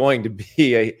 it is going to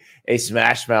be a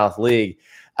smash mouth league.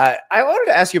 I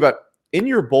wanted to ask you about, in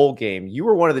your bowl game, you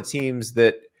were one of the teams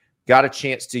that got a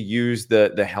chance to use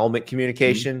the helmet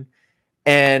communication,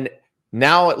 and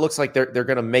now it looks like they're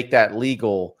going to make that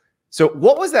legal. So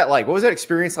what was that like? What was that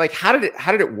experience like? How did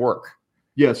it work?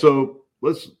 Yeah, so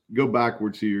let's go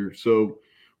backwards here. So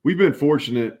we've been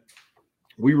fortunate.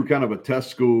 We were kind of a test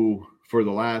school for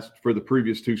the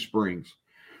previous 2 springs.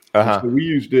 So we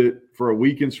used it for a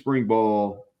week in spring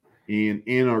ball and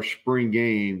in our spring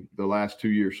game the last 2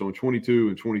 years. So in 22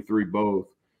 and 23 both,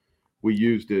 we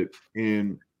used it.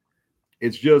 And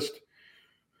it's just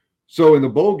So in the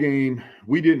bowl game,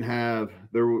 we didn't have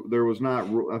there was not.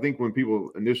 I think when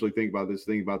people initially think about this,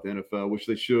 think about the NFL, which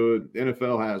they should. The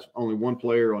NFL has only one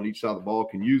player on each side of the ball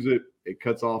can use it. It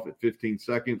cuts off at 15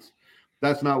 seconds.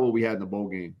 That's not what we had in the bowl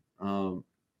game.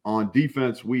 On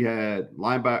defense, we had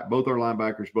both our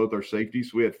linebackers, both our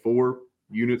safeties. So we had 4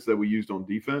 units that we used on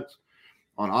defense.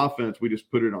 On offense, we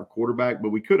just put it on quarterback,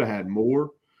 but we could have had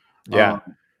more. Yeah.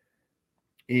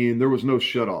 And there was no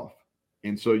shutoff.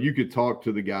 And so you could talk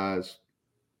to the guys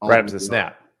right up to the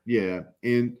snap. Yeah.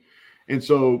 And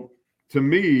so to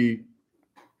me,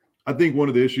 I think one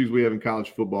of the issues we have in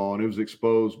college football, and it was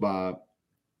exposed by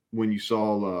when you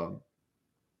saw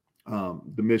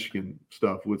the Michigan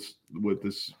stuff with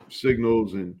the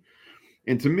signals and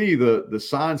to me the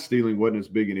sign stealing wasn't as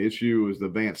big an issue as the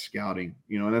advanced scouting,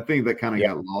 and I think that kind of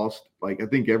got lost. Like I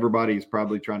think everybody is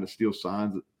probably trying to steal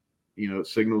signs,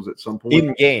 signals at some point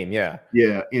in game. Yeah,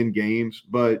 in games.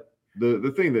 But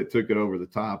the thing that took it over the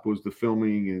top was the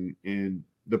filming and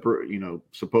the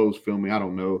supposed filming. I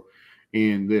don't know,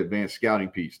 and the advanced scouting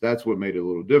piece. That's what made it a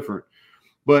little different.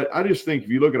 But I just think if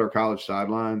you look at our college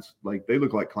sidelines, like they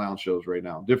look like clown shows right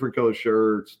now. Different color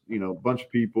shirts, a bunch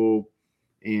of people,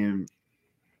 and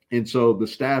so the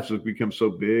staffs have become so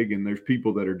big, and there's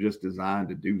people that are just designed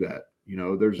to do that.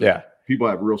 People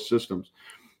have real systems,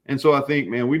 and so I think,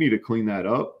 man, we need to clean that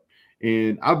up.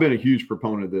 And I've been a huge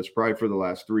proponent of this probably for the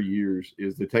last 3 years.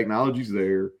 Is the technology's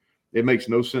there? It makes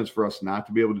no sense for us not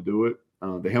to be able to do it.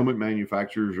 The helmet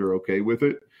manufacturers are okay with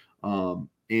it,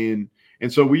 and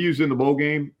so we used it in the bowl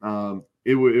game.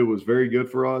 It was very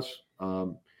good for us.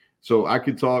 So I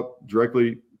could talk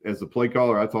directly as the play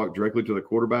caller. I talked directly to the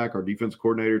quarterback. Our defense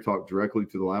coordinator talked directly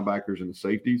to the linebackers and the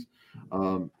safeties.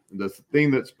 The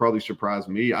thing that's probably surprised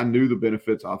me, I knew the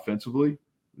benefits offensively,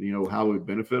 how it would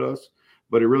benefit us,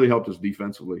 but it really helped us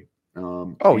defensively.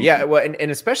 Well,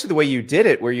 and especially the way you did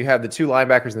it, where you have the 2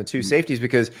 linebackers and the 2 safeties,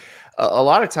 because a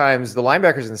lot of times the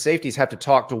linebackers and the safeties have to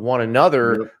talk to one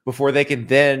another before they can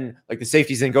then, like the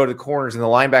safeties then go to the corners and the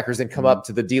linebackers then come up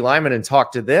to the D lineman and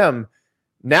talk to them.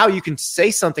 Now you can say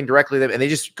something directly to them and they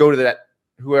just go to that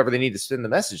whoever they need to send the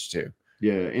message to.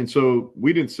 Yeah, and so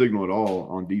we didn't signal at all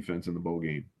on defense in the bowl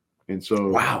game. And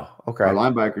so our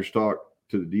linebackers talked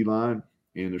to the D line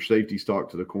and their safeties talked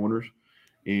to the corners.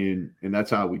 And that's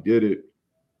how we did it.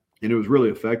 And it was really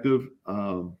effective.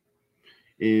 And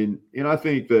I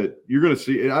think that you're going to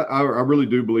see – I really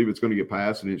do believe it's going to get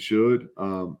passed, and it should.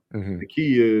 The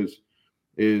key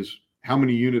is how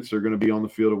many units are going to be on the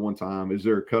field at one time. Is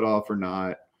there a cutoff or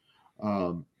not?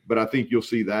 But I think you'll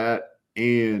see that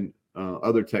and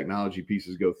other technology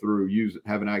pieces go through,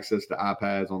 having access to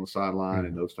iPads on the sideline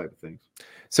and those type of things.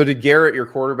 So did Garrett, your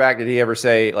quarterback, did he ever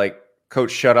say, like,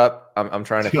 Coach, shut up? I'm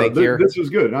trying to think here. This was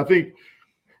good. And I think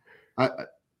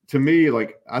to me,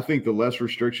 like, I think the less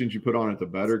restrictions you put on it, the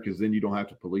better, because then you don't have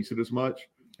to police it as much.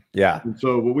 Yeah. And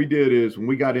so what we did is when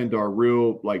we got into our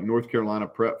real, like, North Carolina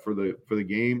prep for the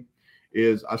game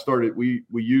is we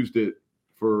used it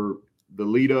for the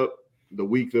lead up, the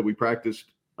week that we practiced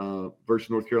versus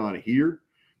North Carolina here.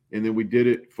 And then we did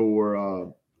it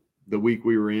for the week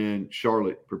we were in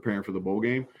Charlotte preparing for the bowl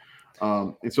game.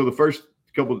 And so the first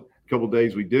couple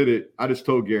days we did it, I just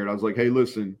told Garrett, I was like, hey,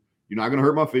 listen, you're not going to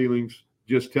hurt my feelings.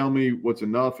 Just tell me what's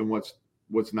enough and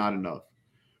what's not enough.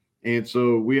 And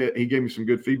so he gave me some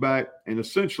good feedback. And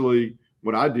essentially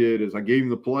what I did is I gave him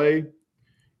the play.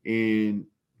 And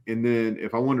then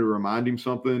if I wanted to remind him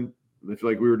something, if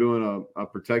like we were doing a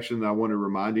protection that I wanted to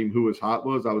remind him who his hot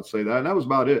was, I would say that. And that was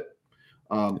about it.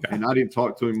 And I didn't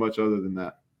talk to him much other than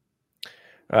that.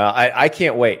 I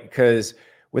can't wait, because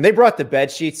when they brought the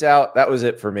bed sheets out, that was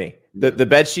it for me. The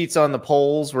bed sheets on the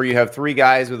poles where you have 3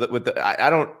 guys with I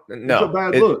don't know. It's a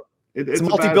bad look. It's a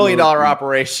multi-billion-dollar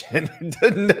operation. It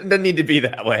doesn't need to be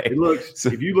that way. It looks.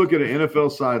 If you look at an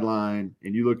NFL sideline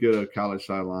and you look at a college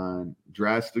sideline,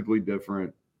 drastically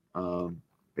different.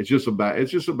 It's just a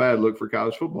bad look for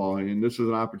college football, and this is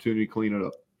an opportunity to clean it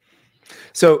up.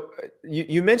 So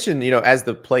you mentioned, as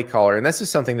the play caller, and this is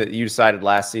something that you decided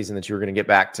last season that you were going to get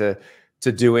back to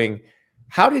doing.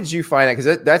 How did you find that?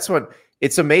 Because that's what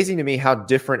it's amazing to me how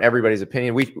different everybody's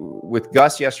opinion. With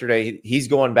Gus yesterday, he's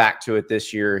going back to it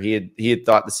this year. He had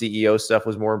thought the CEO stuff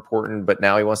was more important, but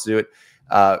now he wants to do it.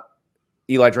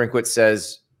 Eli Drinkwitz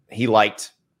says he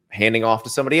liked handing off to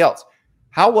somebody else.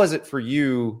 How was it for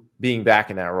you being back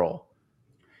in that role?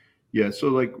 Yeah, so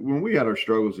like when we had our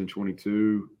struggles in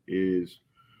 22 is,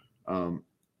 I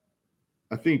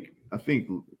think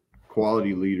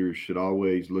quality leaders should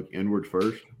always look inward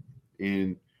first.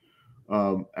 And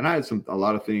I had a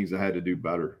lot of things I had to do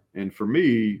better. And for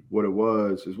me, what it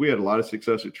was is we had a lot of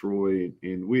success at Troy,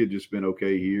 and we had just been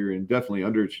okay here and definitely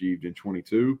underachieved in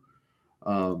 22.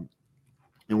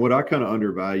 And what I kind of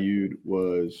undervalued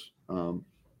was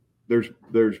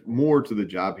there's more to the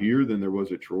job here than there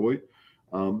was at Troy,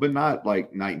 but not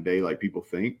like night and day like people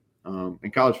think.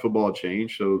 And college football had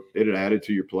changed, so it had added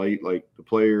to your plate, like the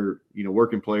player,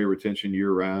 working player retention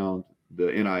year round, the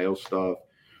NIL stuff.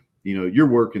 You're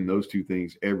working those two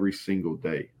things every single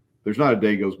day. There's not a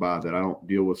day goes by that I don't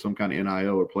deal with some kind of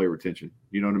NIL or player retention.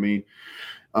 You know what I mean?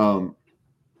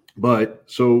 But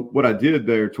so what I did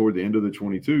there toward the end of the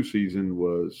 22 season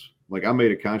was like I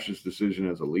made a conscious decision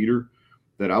as a leader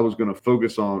that I was going to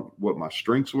focus on what my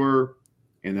strengths were,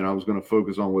 and then I was going to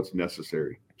focus on what's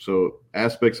necessary. So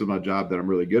aspects of my job that I'm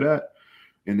really good at,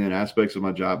 and then aspects of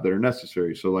my job that are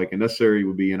necessary. So like a necessary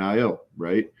would be NIL,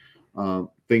 right?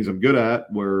 Things I'm good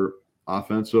at were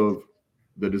offensive,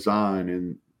 the design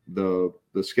and the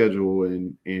schedule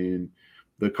and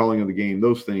the calling of the game.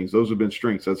 Those things, those have been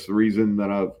strengths. That's the reason that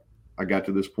I got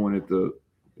to this point to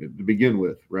begin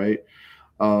with, right?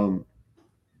 And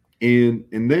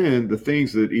then the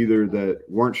things that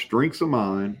weren't strengths of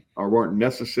mine or weren't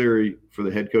necessary for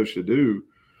the head coach to do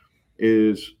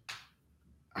is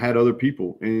I had other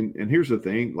people. And here's the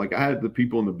thing, like I had the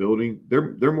people in the building,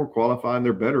 they're more qualified and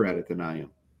they're better at it than I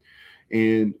am.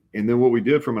 And then what we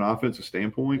did from an offensive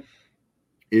standpoint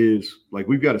is like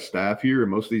we've got a staff here, and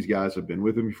most of these guys have been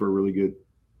with me for a really good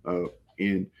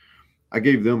and I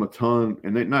gave them a ton,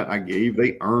 and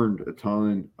they earned a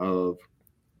ton of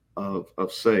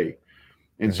say.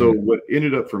 And so what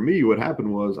ended up for me, what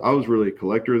happened was I was really a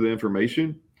collector of the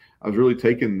information. I was really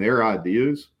taking their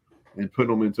ideas and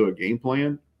putting them into a game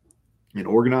plan and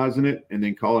organizing it and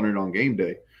then calling it on game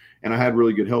day. And I had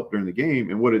really good help during the game.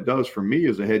 And what it does for me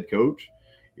as a head coach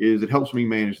is it helps me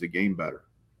manage the game better.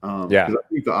 Because I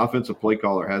think the offensive play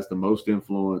caller has the most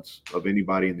influence of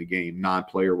anybody in the game,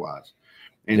 non-player wise.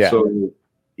 And so,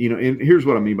 and here's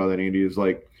what I mean by that, Andy, is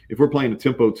like if we're playing a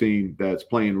tempo team that's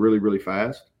playing really, really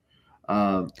fast,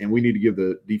 and we need to give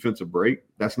the defense a break,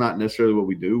 that's not necessarily what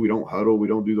we do. We don't huddle. We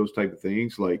don't do those type of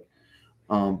things. Like,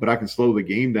 but I can slow the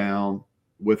game down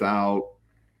without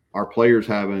our players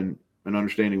having an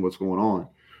understanding of what's going on.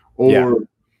 Or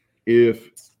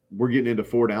if we're getting into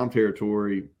 4-down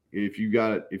territory, if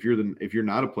you're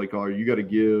not a play caller, you got to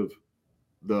give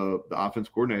the offense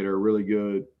coordinator a really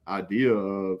good idea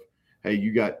of, hey,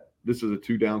 this is a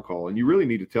 2-down call, and you really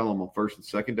need to tell them on 1st and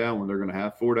 2nd down when they're going to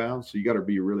have 4 downs. So you got to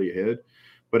be really ahead.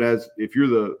 But if you're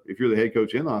the head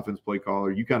coach and the offense play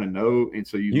caller, you kind of know, and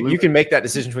so you can make that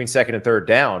decision between 2nd and 3rd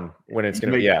down when it's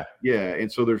going to be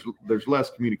And so there's less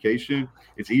communication.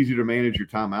 It's easier to manage your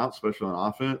timeout, especially on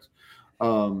offense.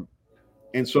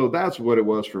 And so that's what it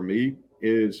was for me.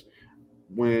 Is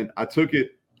when I took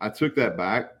that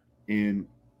back, and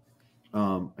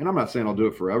I'm not saying I'll do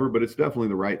it forever, but it's definitely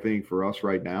the right thing for us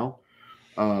right now.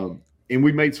 And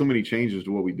we made so many changes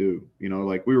to what we do,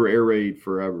 like we were air raid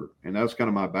forever, and that's kind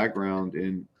of my background.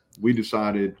 And we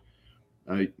decided,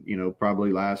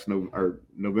 probably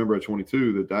November of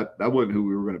 22 that wasn't who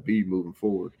we were going to be moving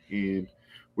forward. And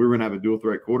we were going to have a dual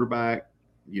threat quarterback.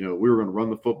 We were going to run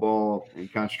the football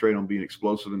and concentrate on being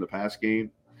explosive in the pass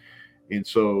game. And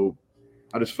so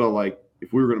I just felt like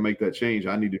if we were going to make that change,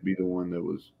 I needed to be the one that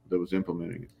was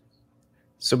implementing it.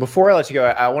 So before I let you go,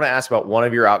 I want to ask about one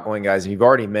of your outgoing guys, and you've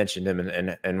already mentioned him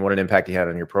and what an impact he had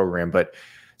on your program. But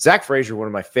Zach Frazier, one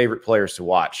of my favorite players to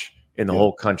watch in the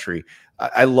whole country.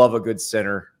 I love a good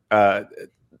center,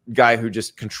 guy who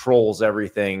just controls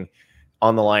everything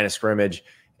on the line of scrimmage.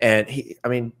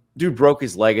 And dude broke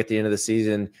his leg at the end of the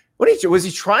season. Was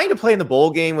he trying to play in the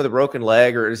bowl game with a broken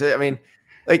leg, or is it?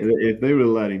 Like if they would have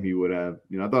let him, he would have.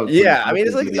 I thought.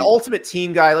 It's like the ultimate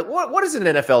team guy. Like what is an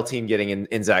NFL team getting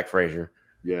in Zach Frazier?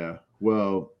 Yeah,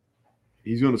 well,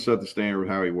 he's going to set the standard with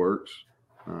how he works.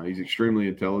 He's extremely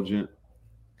intelligent.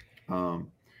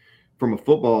 From a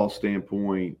football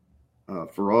standpoint,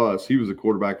 for us, he was a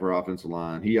quarterback for our offensive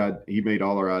line. He made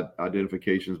all our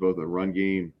identifications, both the run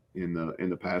game and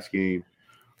the pass game.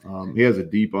 He has a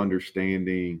deep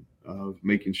understanding of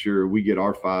making sure we get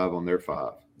our 5 on their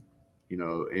 5.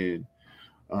 And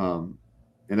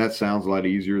that sounds a lot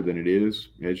easier than it is,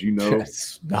 as you know.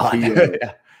 It's not.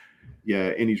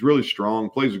 And he's really strong,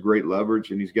 plays with great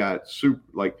leverage, and he's got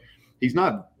he's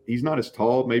not as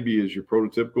tall maybe as your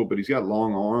prototypical, but he's got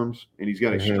long arms, and he's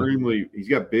got he's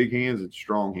got big hands and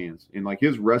strong hands. And like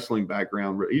his wrestling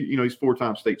background, he's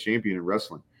 4-time state champion in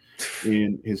wrestling,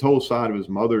 and his whole side of his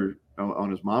mother on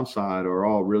his mom's side are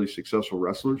all really successful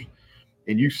wrestlers,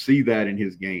 and you see that in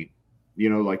his game.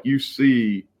 You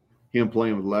see him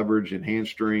playing with leverage and hand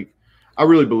strength. I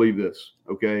really believe this.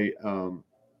 Okay.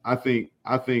 I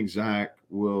think Zach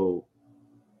will,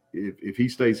 if he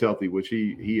stays healthy, which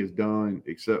he has done,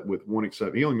 except with one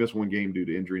exception. He only missed one game due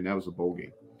to injury, and that was a bowl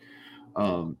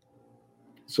game.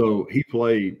 So he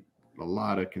played a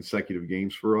lot of consecutive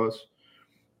games for us.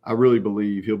 I really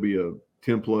believe he'll be a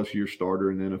 10-plus year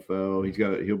starter in the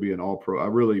NFL. He'll be an all-pro.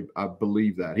 I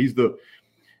believe that.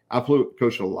 I've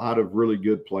coached a lot of really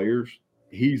good players.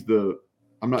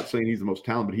 I'm not saying he's the most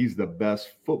talented, but he's the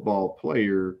best football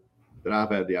player that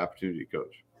I've had the opportunity to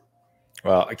coach.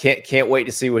 Well, I can't wait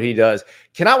to see what he does.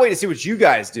 Cannot wait to see what you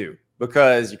guys do,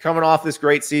 because you're coming off this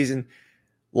great season,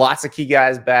 lots of key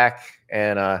guys back,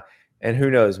 and who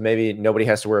knows, maybe nobody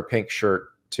has to wear a pink shirt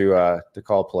to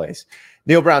call plays.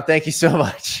 Neal Brown, thank you so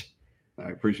much. I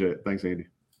appreciate it. Thanks, Andy.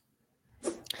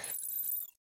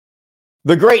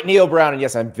 The great Neal Brown, and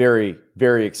yes, I'm very,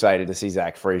 very excited to see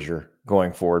Zach Frazier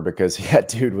going forward, because that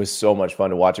dude was so much fun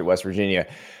to watch at West Virginia.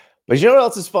 But you know what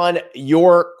else is fun?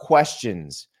 Your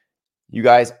questions. You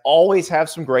guys always have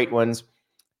some great ones.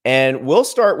 And we'll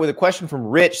start with a question from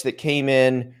Rich that came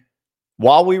in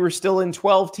while we were still in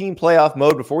 12-team playoff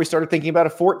mode, before we started thinking about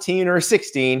a 14 or a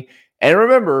 16. And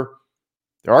remember,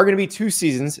 there are going to be 2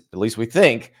 seasons, at least we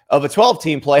think, of a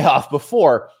 12-team playoff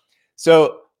before.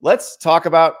 So let's talk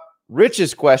about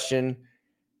Rich's question,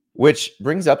 which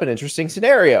brings up an interesting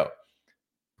scenario.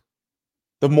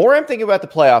 The more I'm thinking about the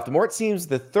playoff, the more it seems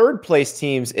the third-place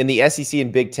teams in the SEC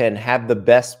and Big Ten have the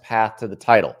best path to the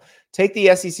title. Take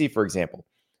the SEC, for example.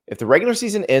 If the regular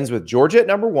season ends with Georgia at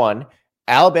number 1,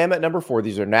 Alabama at number 4,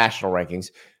 these are national rankings,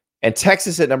 and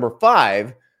Texas at number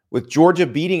 5, with Georgia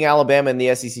beating Alabama in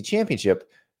the SEC championship,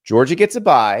 Georgia gets a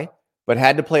bye, but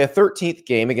had to play a 13th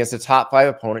game against a top 5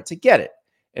 opponent to get it.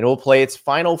 And it will play its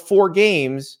final 4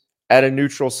 games at a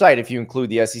neutral site if you include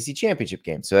the SEC championship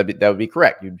game. So that would be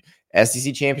correct.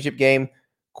 SEC championship game,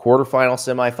 quarterfinal,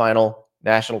 semifinal,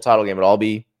 national title game would all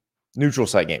be neutral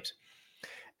site games.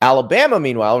 Alabama,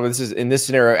 meanwhile, in this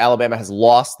scenario, Alabama has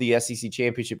lost the SEC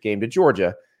championship game to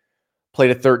Georgia,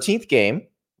 played a 13th game,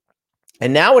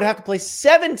 and now would have to play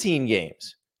 17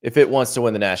 games if it wants to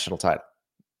win the national title.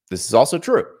 This is also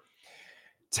true.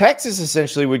 Texas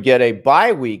essentially would get a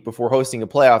bye week before hosting a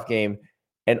playoff game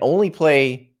and only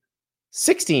play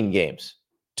 16 games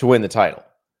to win the title.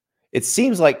 It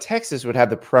seems like Texas would have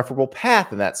the preferable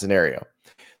path in that scenario.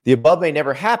 The above may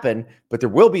never happen, but there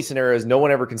will be scenarios no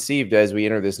one ever conceived as we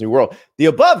enter this new world. The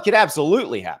above could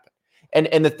absolutely happen.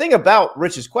 And the thing about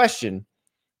Rich's question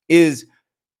is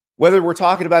whether we're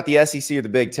talking about the SEC or the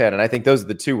Big Ten, and I think those are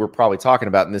the 2 we're probably talking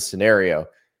about in this scenario,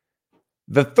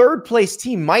 the third place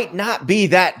team might not be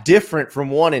that different from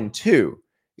 1 and 2.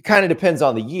 It kind of depends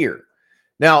on the year.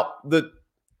 Now,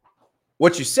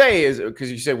 what you say is,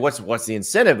 because you say, what's the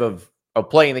incentive of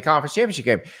playing the conference championship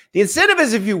game? The incentive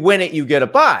is if you win it, you get a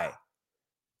bye,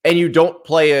 and you don't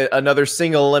play another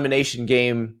single elimination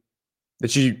game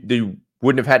that you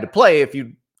wouldn't have had to play if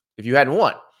you hadn't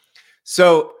won.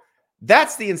 So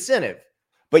that's the incentive.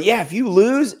 But yeah, if you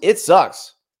lose, it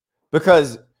sucks,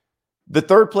 because the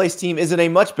third place team is in a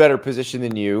much better position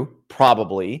than you,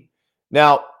 probably.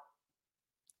 Now,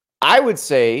 I would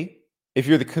say if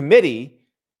you're the committee,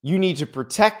 you need to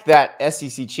protect that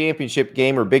SEC championship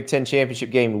game or Big Ten championship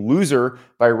game loser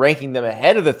by ranking them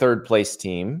ahead of the third place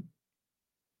team,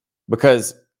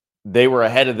 because they were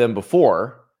ahead of them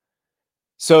before,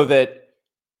 so that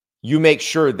you make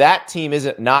sure that team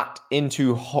isn't knocked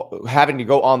into having to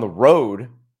go on the road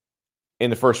in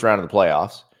the first round of the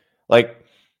playoffs. Like,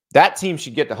 that team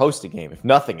should get to host a game, if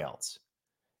nothing else.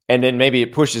 And then maybe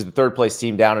it pushes the third place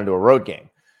team down into a road game.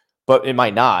 But it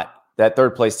might not. That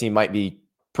third place team might be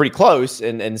pretty close,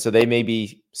 and so they may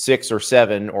be 6 or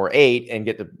 7 or 8 and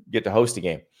get to host a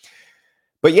game.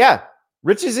 But yeah,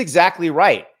 Rich is exactly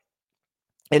right.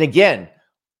 And again,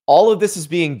 all of this is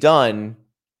being done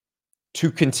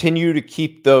to continue to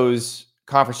keep those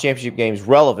conference championship games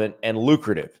relevant and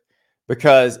lucrative.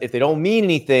 Because if they don't mean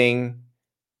anything,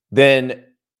 then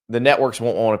the networks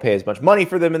won't want to pay as much money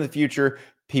for them in the future.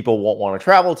 People won't want to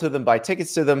travel to them, buy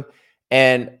tickets to them.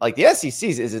 And like the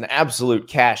SEC's is an absolute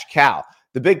cash cow.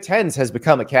 The Big Ten's has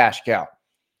become a cash cow.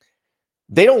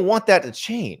 They don't want that to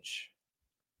change.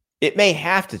 It may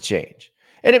have to change.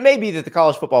 And it may be that the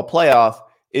college football playoff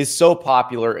is so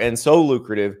popular and so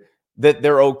lucrative that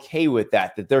they're okay with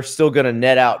that they're still going to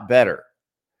net out better.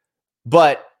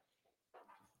 But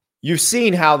you've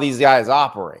seen how these guys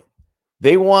operate.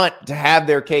 They want to have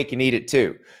their cake and eat it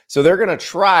too. So they're going to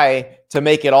try to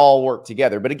make it all work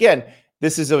together. But again,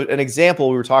 this is an example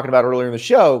we were talking about earlier in the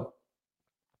show,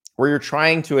 where you're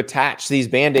trying to attach these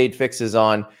Band-Aid fixes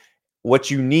on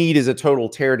what you need is a total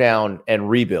teardown and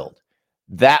rebuild.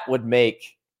 that would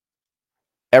make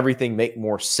everything make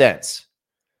more sense.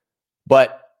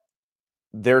 But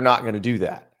they're not going to do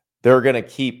that. They're going to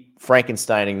keep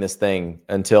Frankensteining this thing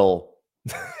until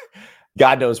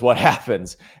God knows what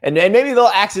happens. And maybe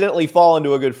they'll accidentally fall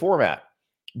into a good format.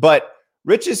 But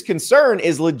Rich's concern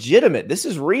is legitimate. This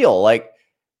is real. Like,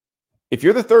 if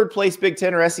you're the third place Big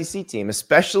Ten or SEC team,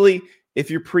 especially if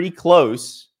you're pretty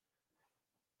close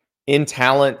in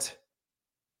talent,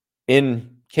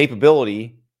 in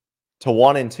capability to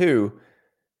 1 and 2,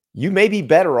 you may be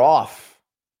better off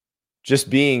just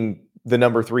being the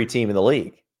number 3 team in the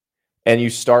league. And you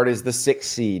start as the 6th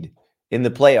seed in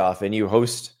the playoff and you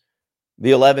host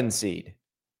the 11 seed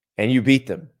and you beat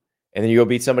them. And then you go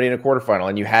beat somebody in a quarterfinal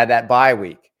and you had that bye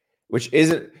week, which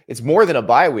it's more than a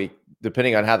bye week,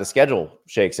 depending on how the schedule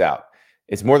shakes out.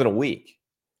 It's more than a week.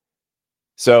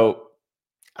 So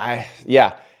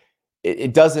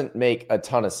it doesn't make a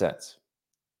ton of sense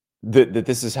that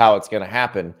this is how it's going to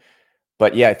happen.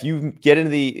 But yeah, if you get into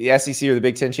the SEC or the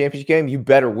Big Ten championship game, you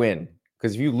better win.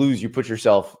 Because if you lose, you put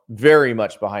yourself very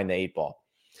much behind the 8 ball.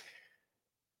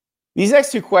 These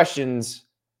next 2 questions,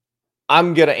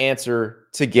 I'm going to answer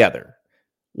together.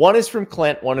 One is from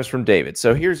Clint, one is from David.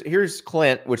 So here's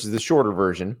Clint, which is the shorter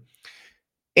version.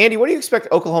 Andy, what do you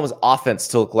expect Oklahoma's offense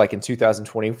to look like in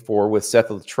 2024 with Seth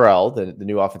Littrell, the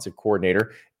new offensive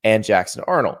coordinator, and Jackson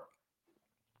Arnold?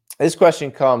 This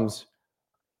question comes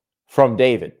from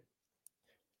David.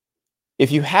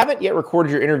 If you haven't yet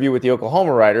recorded your interview with the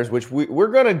Oklahoma writers, which we're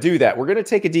going to do that. We're going to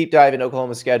take a deep dive in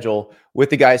Oklahoma's schedule with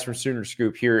the guys from Sooner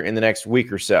Scoop here in the next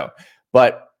week or so.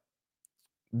 But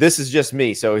this is just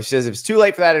me. So he says if it's too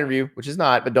late for that interview, which is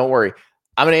not, but don't worry.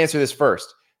 I'm going to answer this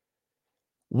first.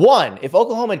 1, if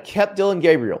Oklahoma had kept Dillon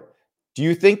Gabriel, do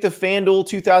you think the FanDuel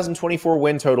 2024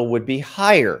 win total would be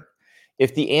higher?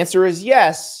 If the answer is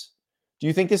yes, do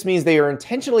you think this means they are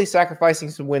intentionally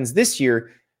sacrificing some wins this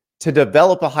year to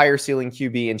develop a higher ceiling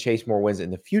QB and chase more wins in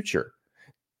the future?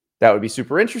 That would be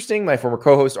super interesting. My former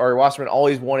co-host Ari Wasserman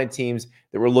always wanted teams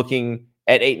that were looking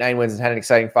at 8-9 wins and had an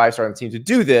exciting 5-star on the team to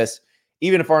do this.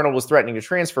 Even if Arnold was threatening to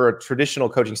transfer, a traditional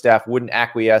coaching staff wouldn't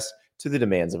acquiesce to the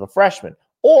demands of a freshman.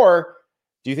 Or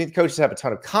do you think the coaches have a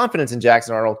ton of confidence in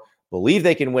Jackson Arnold, believe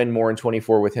they can win more in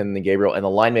 24 with him than Gabriel, and the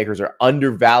line makers are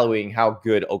undervaluing how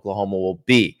good Oklahoma will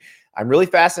be? I'm really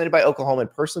fascinated by Oklahoma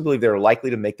and personally believe they're likely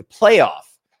to make the playoff.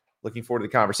 Looking forward to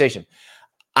the conversation.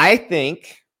 I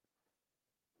think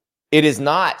it is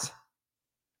not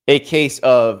a case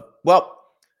of, well,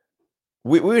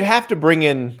 we would have to bring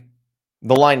in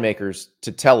the line makers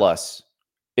to tell us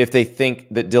if they think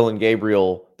that Dillon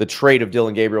Gabriel, the trade of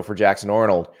Dillon Gabriel for Jackson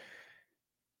Arnold,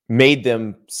 made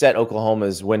them set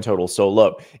Oklahoma's win total so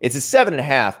low. It's a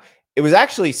 7.5. It was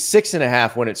actually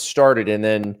 6.5 when it started, and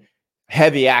then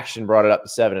heavy action brought it up to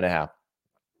 7.5.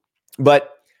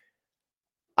 But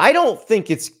I don't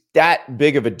think it's that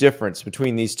big of a difference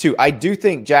between these two. I do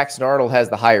think Jackson Arnold has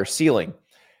the higher ceiling.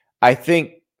 I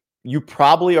think you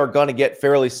probably are going to get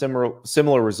fairly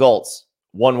similar results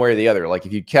one way or the other. Like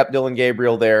if you kept Dillon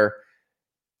Gabriel there,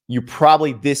 you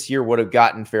probably this year would have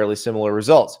gotten fairly similar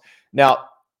results. Now,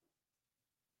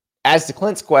 as to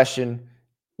Clint's question,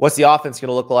 what's the offense going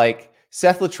to look like?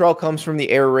 Seth Littrell comes from the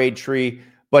air raid tree,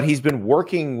 but he's been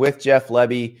working with Jeff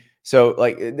Lebby. So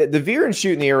like the veer and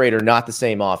shoot and the air raid are not the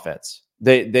same offense.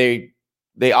 They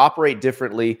operate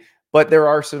differently, but there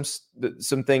are some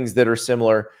things that are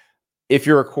similar. If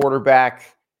you're a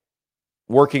quarterback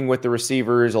working with the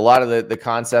receivers, a lot of the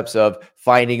concepts of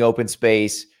finding open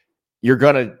space, you're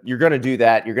gonna do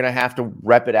that. You're gonna have to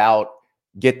rep it out,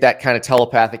 get that kind of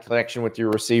telepathic connection with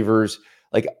your receivers.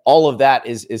 Like all of that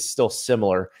is still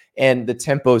similar, and the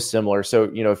tempo is similar.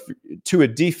 So to a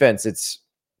defense,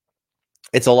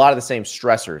 it's a lot of the same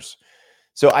stressors.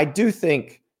 So I do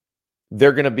think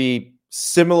they're going to be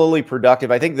similarly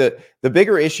productive. I think that the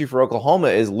bigger issue for Oklahoma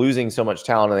is losing so much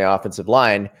talent on the offensive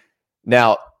line.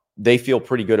 Now, they feel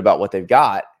pretty good about what they've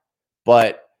got,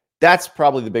 but that's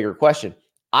probably the bigger question.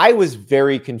 I was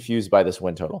very confused by this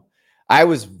win total. I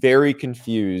was very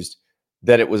confused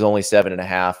that it was only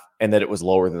 7.5 and that it was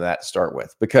lower than that to start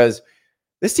with, because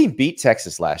this team beat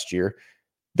Texas last year.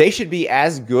 They should be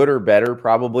as good or better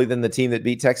probably than the team that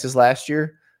beat Texas last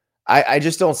year. I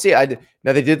just don't see it.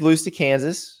 Now, they did lose to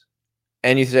Kansas,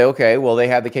 and you say, okay, well, they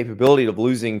have the capability of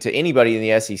losing to anybody in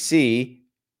the SEC,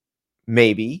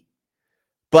 maybe.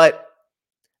 But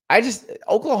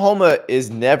Oklahoma is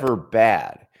never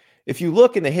bad. If you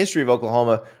look in the history of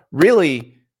Oklahoma,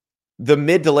 really the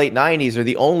mid to late 90s are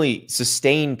the only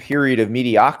sustained period of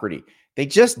mediocrity. They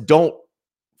just don't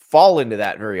fall into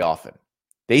that very often.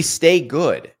 They stay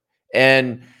good.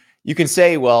 And you can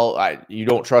say, well, you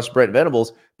don't trust Brent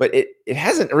Venables, but it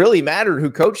hasn't really mattered who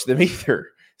coached them either.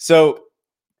 So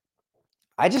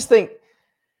I think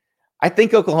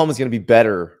Oklahoma is going to be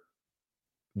better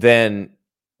than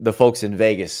the folks in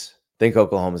Vegas think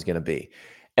Oklahoma is going to be.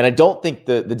 And I don't think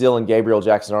the Dillon Gabriel,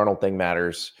 Jackson Arnold thing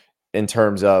matters in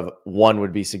terms of one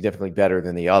would be significantly better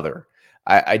than the other.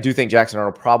 I do think Jackson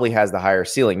Arnold probably has the higher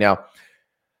ceiling. Now,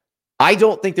 I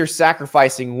don't think they're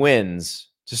sacrificing wins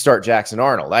to start Jackson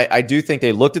Arnold. I do think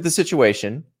they looked at the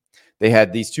situation. They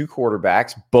had these two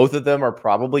quarterbacks. Both of them are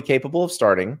probably capable of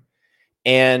starting.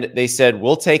 And they said,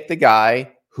 we'll take the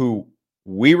guy who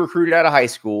we recruited out of high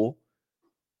school,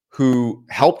 who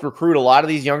helped recruit a lot of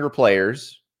these younger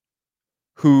players,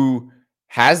 who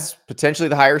has potentially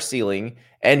the higher ceiling,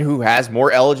 and who has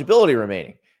more eligibility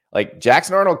remaining. Like,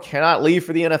 Jackson Arnold cannot leave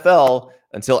for the NFL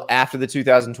until after the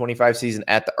 2025 season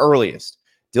at the earliest.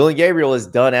 Dillon Gabriel is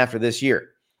done after this year.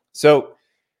 So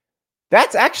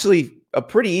that's actually a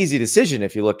pretty easy decision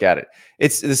if you look at it.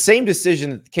 It's the same decision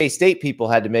that the K-State people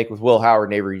had to make with Will Howard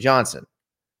and Avery Johnson.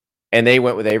 And they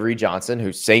went with Avery Johnson,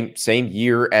 who's same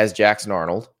year as Jackson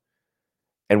Arnold.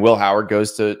 And Will Howard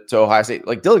goes to Ohio State.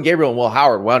 Like, Dillon Gabriel and Will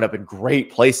Howard wound up in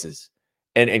great places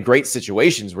and great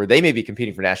situations where they may be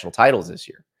competing for national titles this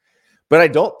year. But I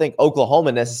don't think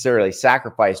Oklahoma necessarily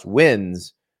sacrificed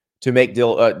wins to make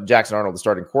Jackson Arnold the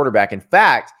starting quarterback. In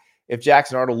fact, if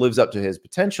Jackson Arnold lives up to his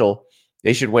potential,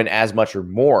 they should win as much or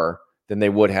more than they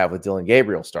would have with Dillon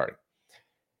Gabriel starting.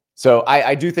 So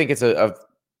I do think it's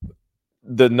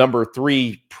the number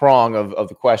 3 prong of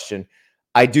the question.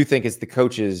 I do think it's the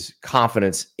coach's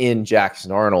confidence in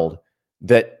Jackson Arnold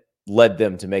that led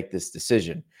them to make this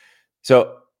decision.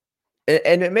 So,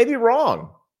 and it may be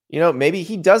wrong. Maybe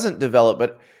he doesn't develop,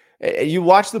 but you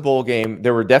watch the bowl game,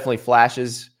 there were definitely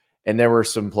flashes, and there were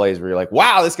some plays where you're like,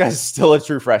 wow, this guy's still a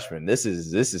true freshman. This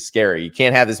is scary. You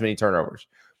can't have this many turnovers.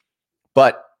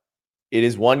 But it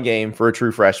is one game for a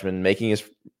true freshman I think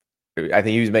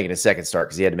he was making his second start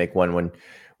because he had to make one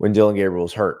when Dillon Gabriel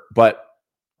was hurt. But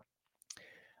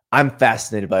I'm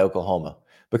fascinated by Oklahoma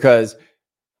because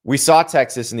we saw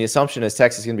Texas, and the assumption is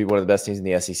Texas is going to be one of the best teams in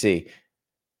the SEC.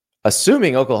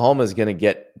 Assuming Oklahoma is going to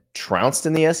get trounced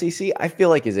in the SEC, I feel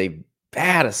like is a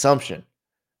bad assumption.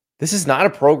 This is not a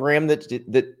program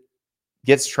that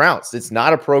gets trounced. It's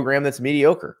not a program that's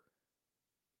mediocre.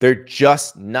 They're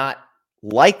just not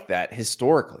like that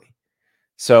historically.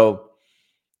 So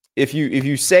if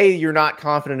you say you're not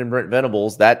confident in Brent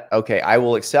Venables, I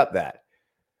will accept that.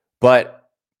 But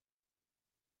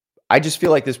I just feel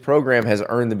like this program has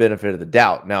earned the benefit of the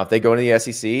doubt. Now, if they go into the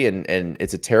SEC and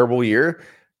it's a terrible year,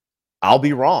 I'll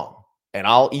be wrong and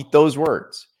I'll eat those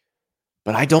words.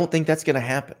 But I don't think that's going to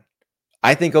happen.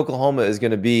 I think Oklahoma is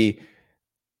going to be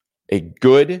a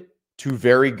good to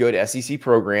very good SEC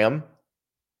program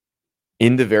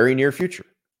in the very near future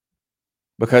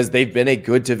because they've been a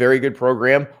good to very good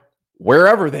program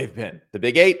wherever they've been. The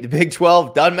Big 8, the Big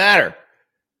 12, doesn't matter.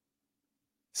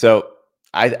 So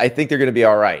I think they're going to be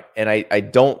all right. And I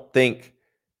don't think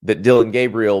that Dillon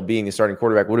Gabriel being the starting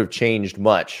quarterback would have changed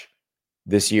much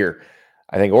this year.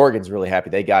 I think Oregon's really happy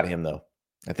they got him, though.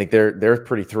 I think they're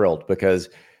pretty thrilled because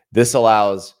this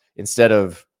allows, instead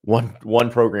of one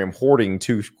program hoarding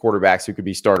 2 quarterbacks who could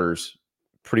be starters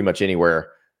pretty much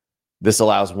anywhere, this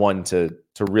allows one to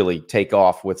really take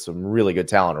off with some really good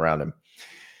talent around him.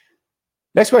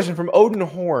 Next question from Odin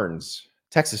Horns,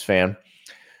 Texas fan.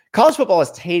 College football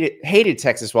has hated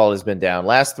Texas while it has been down.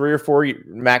 Last 3 or 4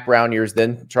 Mac Brown years,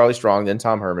 then Charlie Strong, then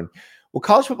Tom Herman. Will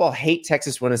college football hate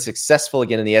Texas when it's successful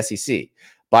again in the SEC?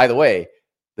 By the way,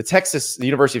 the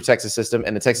University of Texas system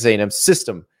and the Texas A&M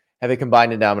system have a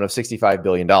combined endowment of $65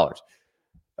 billion.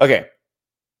 Okay.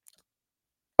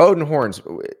 Odin Horns,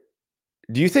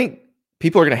 do you think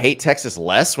people are going to hate Texas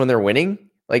less when they're winning?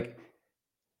 Like,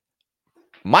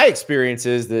 my experience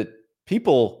is that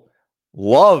people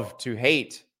love to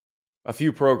hate a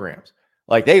few programs.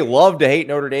 Like, they love to hate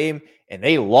Notre Dame and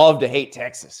they love to hate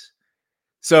Texas.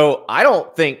 So I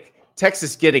don't think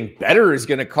Texas getting better is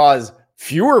going to cause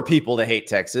fewer people to hate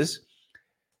Texas.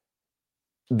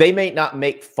 They may not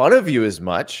make fun of you as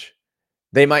much.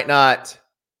 They might not.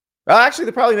 Well, actually,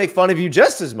 they probably make fun of you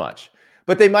just as much,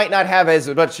 but they might not have as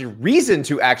much reason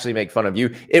to actually make fun of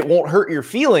you. It won't hurt your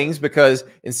feelings because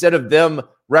instead of them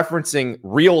referencing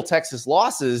real Texas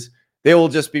losses, they will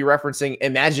just be referencing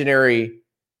imaginary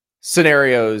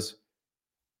scenarios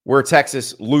where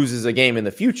Texas loses a game in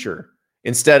the future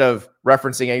instead of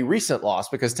referencing a recent loss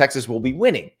because Texas will be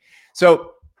winning.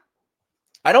 So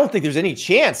I don't think there's any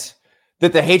chance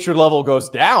that the hatred level goes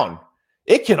down.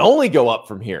 It can only go up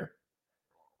from here,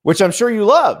 which I'm sure you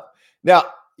love. Now,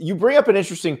 you bring up an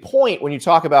interesting point when you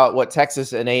talk about what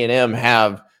Texas and A&M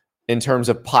have in terms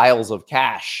of piles of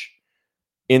cash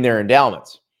in their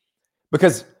endowments.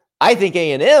 Because I think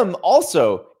A&M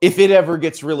also, if it ever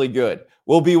gets really good,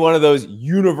 will be one of those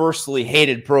universally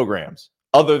hated programs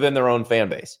other than their own fan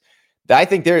base. I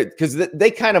think because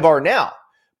they kind of are now,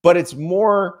 but it's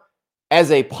more as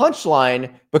a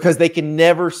punchline because they can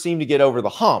never seem to get over the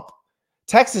hump.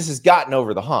 Texas has gotten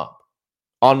over the hump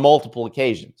on multiple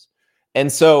occasions. And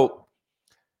so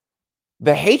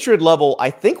the hatred level, I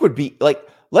think, would be like,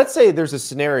 let's say there's a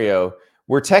scenario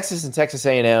where Texas and Texas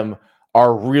A&M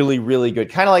are really, really good.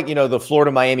 Kind of like, the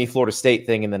Florida, Miami, Florida State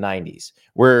thing in the 90s,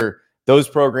 where those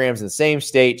programs in the same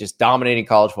state just dominating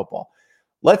college football.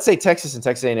 Let's say Texas and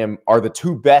Texas A&M are the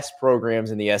two best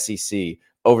programs in the SEC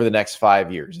over the next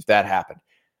 5 years, if that happened.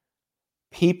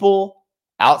 People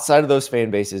outside of those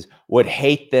fan bases would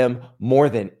hate them more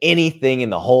than anything in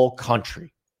the whole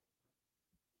country.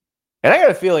 And I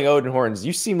got a feeling, Odin Horns,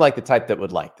 you seem like the type that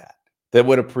would like that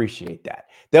would appreciate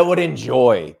that would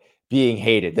enjoy being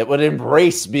hated, that would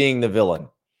embrace being the villain.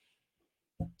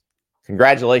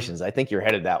 Congratulations. I think you're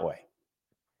headed that way.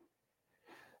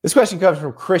 This question comes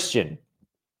from Christian.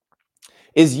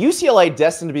 Is UCLA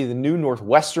destined to be the new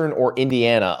Northwestern or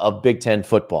Indiana of Big Ten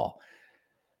football?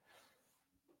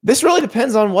 This really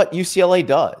depends on what UCLA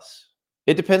does.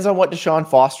 It depends on what Deshaun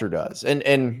Foster does.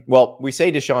 And well, we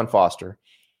say Deshaun Foster.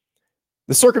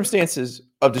 The circumstances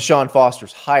of Deshaun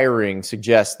Foster's hiring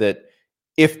suggest that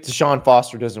if Deshaun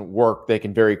Foster doesn't work, they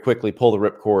can very quickly pull the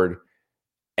ripcord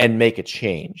and make a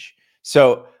change.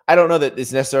 So I don't know that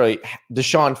it's necessarily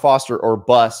Deshaun Foster or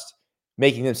bust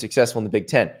making them successful in the Big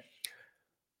Ten.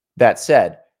 That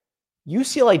said,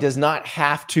 UCLA does not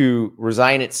have to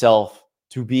resign itself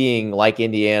to being like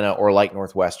Indiana or like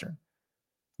Northwestern.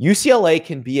 UCLA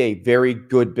can be a very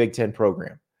good Big Ten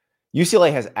program.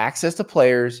 UCLA has access to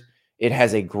players. It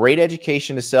has a great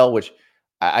education to sell, which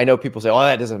I know people say, oh,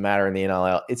 that doesn't matter in the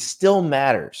NIL. It still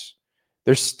matters.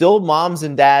 There's still moms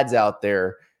and dads out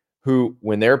there who,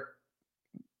 when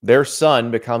their son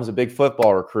becomes a big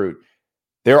football recruit,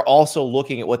 they're also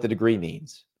looking at what the degree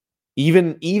means.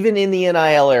 Even in the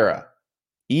NIL era.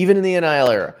 Even in the NIL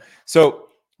era. So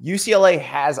UCLA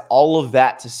has all of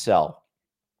that to sell.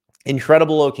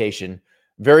 Incredible location.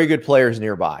 Very good players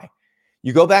nearby.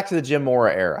 You go back to the Jim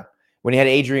Mora era when he had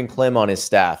Adrian Clem on his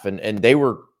staff and they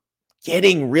were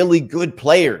getting really good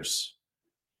players.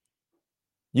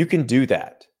 You can do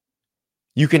that.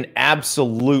 You can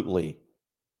absolutely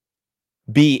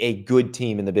be a good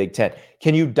team in the Big Ten.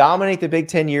 Can you dominate the Big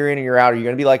Ten year in and year out? Are you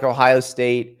going to be like Ohio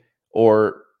State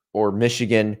or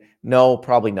Michigan? No,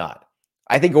 probably not.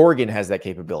 I think Oregon has that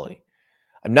capability.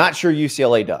 I'm not sure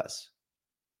UCLA does.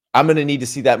 I'm going to need to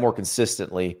see that more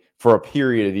consistently for a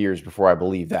period of years before I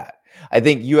believe that. I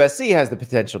think USC has the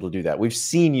potential to do that. We've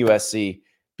seen USC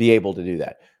be able to do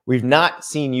that. We've not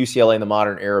seen UCLA in the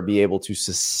modern era be able to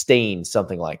sustain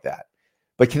something like that.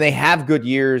 But can they have good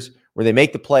years where they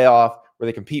make the playoff, where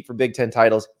they compete for Big Ten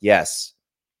titles? Yes.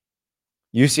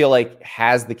 UCLA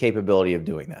has the capability of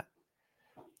doing that.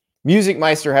 Music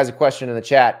Meister has a question in the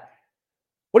chat.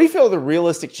 What do you feel are the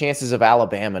realistic chances of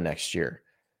Alabama next year?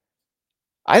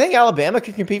 I think Alabama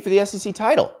can compete for the SEC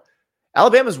title.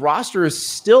 Alabama's roster is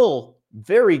still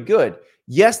very good.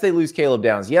 Yes, they lose Caleb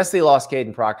Downs. Yes, they lost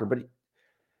Caden Proctor, but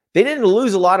they didn't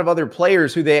lose a lot of other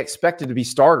players who they expected to be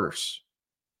starters.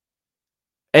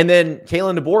 And then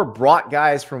Kalen DeBoer brought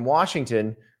guys from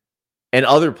Washington and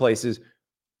other places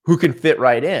who can fit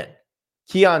right in.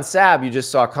 Keon Sabb, you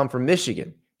just saw come from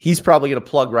Michigan. He's probably going to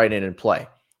plug right in and play.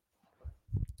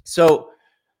 So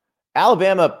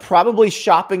Alabama probably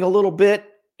shopping a little bit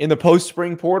in the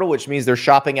post-spring portal, which means they're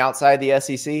shopping outside the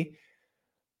SEC.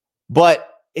 But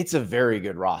it's a very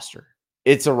good roster.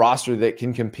 It's a roster that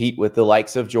can compete with the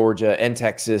likes of Georgia and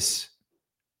Texas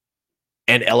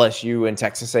and LSU and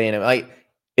Texas A&M. Like,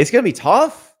 it's going to be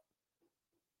tough.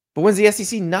 But when's the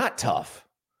SEC not tough?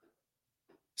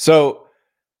 So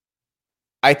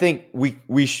I think we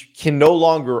can no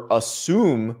longer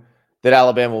assume that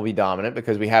Alabama will be dominant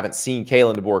because we haven't seen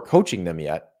Kalen DeBoer coaching them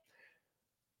yet.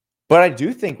 But I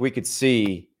do think we could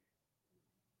see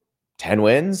 10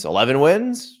 wins, 11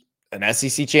 wins, an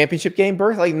SEC championship game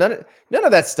berth. Like none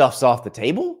of that stuff's off the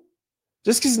table.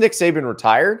 Just because Nick Saban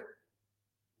retired,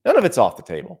 none of it's off the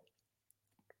table.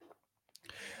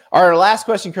 All right, our last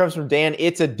question comes from Dan.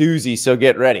 It's a doozy, so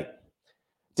get ready.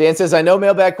 Dan says, I know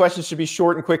mailbag questions should be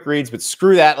short and quick reads, but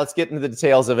screw that. Let's get into the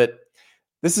details of it.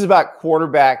 This is about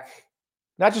quarterback,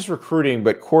 not just recruiting,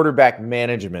 but quarterback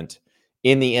management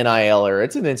in the NIL era.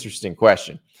 It's an interesting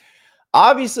question.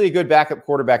 Obviously, a good backup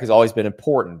quarterback has always been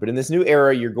important, but in this new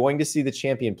era, you're going to see the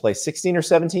champion play 16 or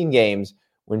 17 games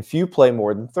when few play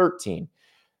more than 13.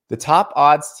 The top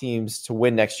odds teams to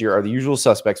win next year are the usual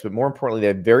suspects, but more importantly, they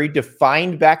have very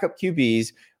defined backup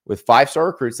QBs with 5-star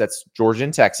recruits, that's Georgia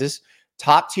and Texas,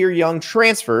 top-tier young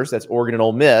transfers, that's Oregon and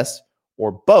Ole Miss,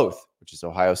 or both, which is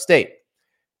Ohio State.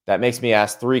 That makes me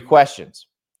ask 3 questions.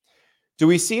 Do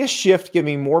we see a shift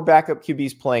giving more backup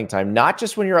QBs playing time, not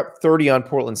just when you're up 30 on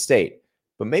Portland State,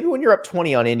 but maybe when you're up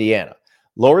 20 on Indiana?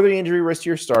 Lower the injury risk to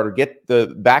your starter, get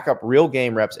the backup real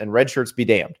game reps, and red shirts be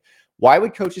damned. Why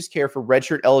would coaches care for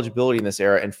redshirt eligibility in this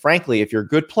era? And frankly, if you're a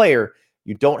good player,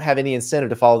 you don't have any incentive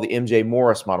to follow the MJ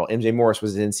Morris model. MJ Morris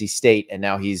was at NC State, and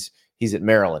now he's at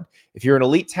Maryland. If you're an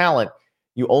elite talent,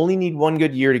 you only need one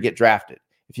good year to get drafted.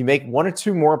 If you make 1 or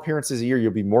 2 more appearances a year,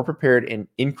 you'll be more prepared and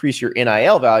increase your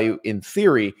NIL value in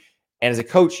theory. And as a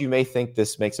coach, you may think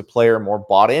this makes a player more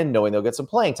bought in, knowing they'll get some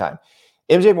playing time.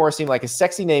 MJ Morris seemed like a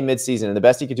sexy name midseason, and the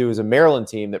best he could do is a Maryland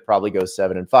team that probably goes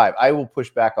 7-5. I will push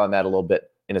back on that a little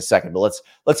bit in a second, but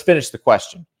let's finish the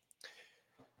question.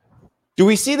 Do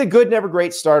we see the good, never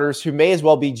great starters who may as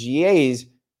well be GAs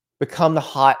become the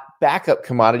hot backup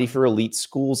commodity for elite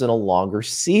schools in a longer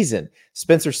season?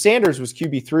 Spencer Sanders was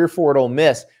QB 3 or 4 at Ole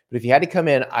Miss, but if he had to come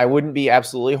in, I wouldn't be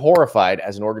absolutely horrified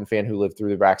as an Oregon fan who lived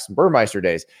through the Braxton Burmeister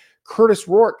days. Curtis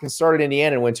Rourke can start at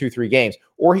Indiana and win 2-3 games,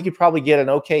 or he could probably get an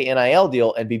okay NIL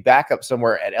deal and be backup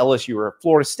somewhere at LSU or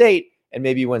Florida State, and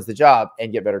maybe he wins the job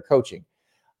and get better coaching.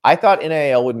 I thought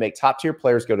NIL would make top-tier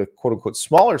players go to quote-unquote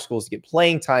smaller schools to get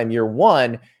playing time year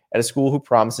one at a school who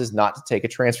promises not to take a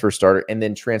transfer starter and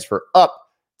then transfer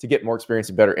up to get more experience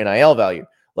and better NIL value.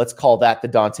 Let's call that the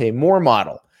Dante Moore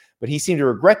model. But he seemed to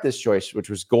regret this choice, which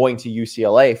was going to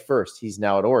UCLA first. He's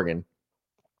now at Oregon,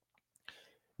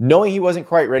 knowing he wasn't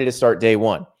quite ready to start day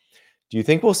one. Do you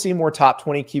think we'll see more top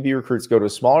 20 QB recruits go to a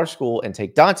smaller school and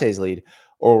take Dante's lead,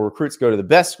 or will recruits go to the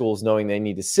best schools knowing they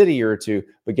need to sit a year or two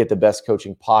but get the best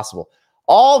coaching possible?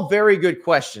 All very good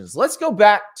questions. Let's go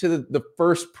back to the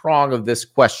first prong of this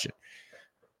question.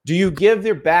 Do you give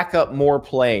their backup more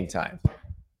playing time?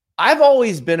 I've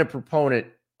always been a proponent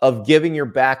of giving your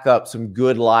backup some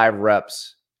good live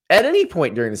reps at any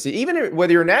point during the season, even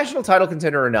whether you're a national title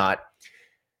contender or not,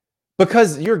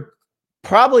 because you're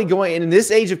probably going in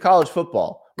this age of college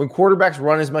football, when quarterbacks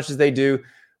run as much as they do,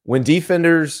 when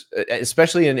defenders,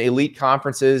 especially in elite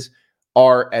conferences,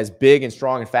 are as big and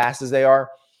strong and fast as they are,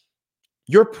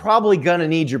 you're probably going to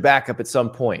need your backup at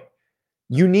some point.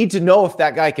 You need to know if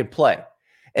that guy can play.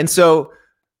 And so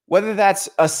whether that's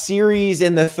a series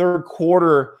in the third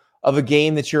quarter of a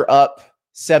game that you're up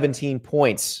 17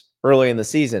 points early in the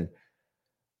season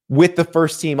with the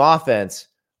first team offense,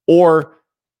 or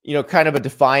kind of a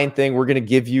defiant thing, we're going to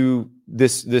give you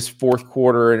this fourth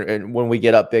quarter and when we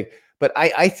get up big. But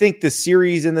I think the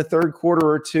series in the third quarter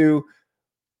or two,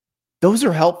 those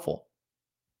are helpful.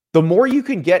 The more you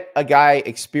can get a guy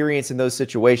experience in those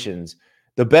situations,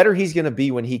 the better he's going to be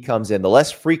when he comes in, the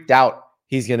less freaked out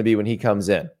he's going to be when he comes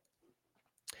in.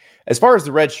 As far as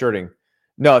the redshirting,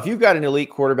 no, if you've got an elite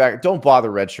quarterback, don't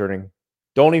bother redshirting.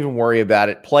 Don't even worry about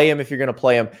it. Play him if you're going to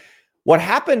play him. What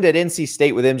happened at NC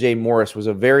State with MJ Morris was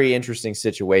a very interesting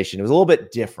situation. It was a little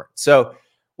bit different. So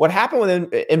what happened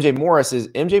with MJ Morris is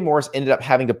MJ Morris ended up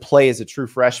having to play as a true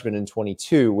freshman in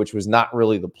 22, which was not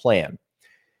really the plan.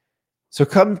 So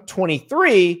come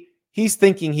 23, he's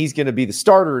thinking he's going to be the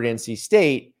starter at NC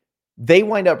State. They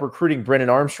wind up recruiting Brennan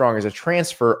Armstrong as a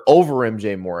transfer over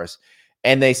MJ Morris.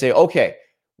 And they say, okay,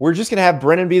 we're just going to have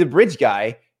Brennan be the bridge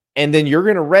guy, and then you're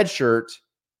going to redshirt,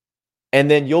 and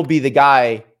then you'll be the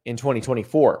guy in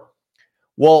 2024.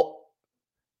 Well,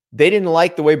 they didn't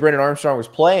like the way Brennan Armstrong was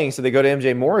playing, so they go to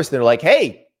MJ Morris, and they're like,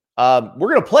 hey, we're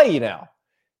going to play you now.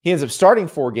 He ends up starting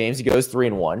 4 games. He goes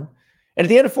 3-1. And at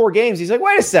the end of 4 games, he's like,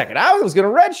 wait a second, I was going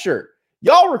to redshirt.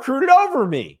 Y'all recruited over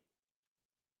me.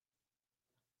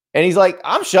 And he's like,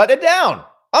 I'm shutting it down.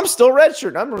 I'm still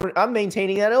redshirting. I'm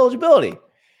maintaining that eligibility.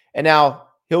 And now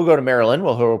he'll go to Maryland.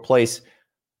 Well, he'll replace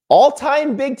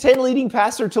all-time Big Ten leading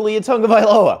passer Talia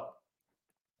Tagovailoa.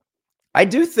 I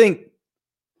do think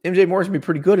MJ Morris would be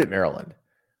pretty good at Maryland.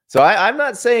 So I'm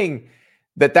not saying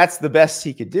that that's the best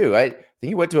he could do. I think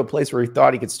he went to a place where he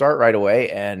thought he could start right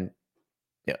away, and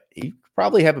he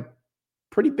probably have a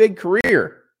pretty big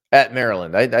career at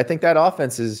Maryland. I think that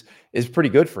offense is pretty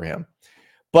good for him.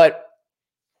 But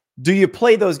do you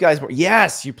play those guys more?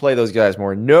 Yes, you play those guys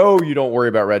more. No, you don't worry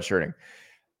about redshirting.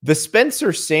 The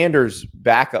Spencer Sanders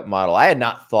backup model, I had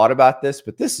not thought about this,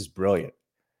 but this is brilliant.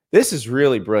 This is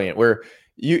really brilliant. Where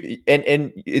you and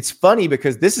it's funny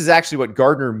because this is actually what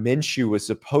Gardner Minshew was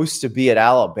supposed to be at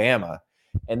Alabama.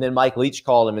 And then Mike Leach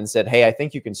called him and said, hey, I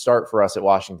think you can start for us at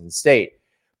Washington State.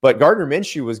 But Gardner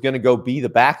Minshew was going to go be the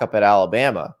backup at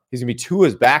Alabama. He's going to be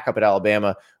Tua's backup at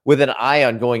Alabama with an eye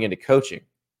on going into coaching.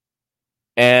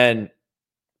 And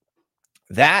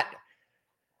that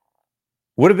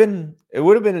would have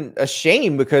been a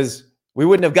shame because we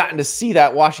wouldn't have gotten to see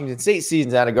that Washington State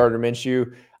season out of Gardner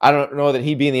Minshew. I don't know that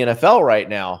he'd be in the NFL right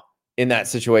now in that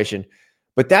situation.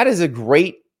 But that is a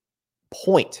great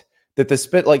point that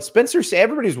Spencer,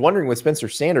 everybody's wondering with Spencer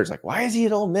Sanders, like, why is he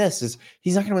at Ole Miss?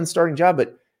 He's not going to win the starting job,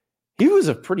 but he was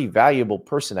a pretty valuable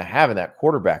person to have in that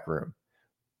quarterback room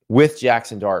with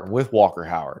Jackson Dart and with Walker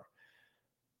Howard.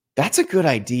 That's a good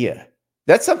idea.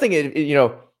 That's something,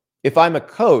 if I'm a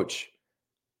coach,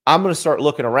 I'm going to start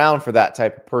looking around for that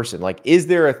type of person. Like, is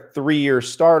there a 3-year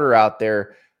starter out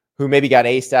there who maybe got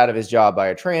aced out of his job by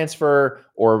a transfer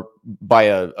or by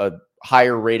a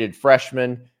higher rated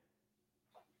freshman?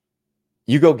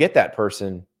 You go get that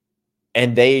person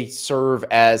and they serve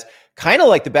as kind of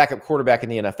like the backup quarterback in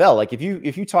the NFL. Like if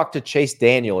you talk to Chase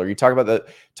Daniel or you talk to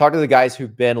the guys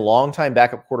who've been longtime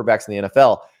backup quarterbacks in the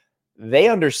NFL, they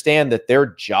understand that their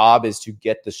job is to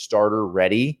get the starter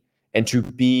ready and to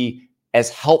be as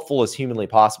helpful as humanly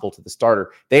possible to the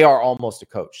starter. They are almost a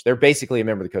coach. They're basically a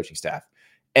member of the coaching staff.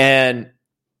 And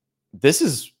this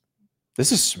is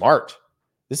smart.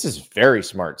 This is very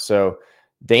smart. So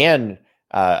Dan,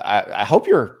 I hope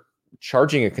you're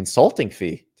charging a consulting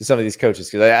fee to some of these coaches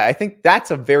because I think that's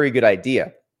a very good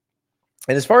idea.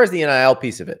 And as far as the NIL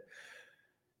piece of it,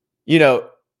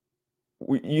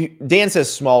 Dan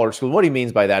says smaller schools. What he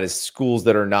means by that is schools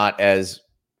that are not as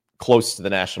close to the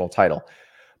national title.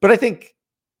 But I think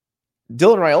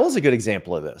Dylan Raiola is a good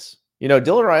example of this.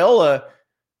 Dylan Raiola,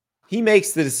 he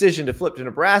makes the decision to flip to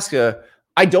Nebraska.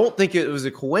 I don't think it was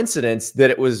a coincidence that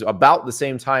it was about the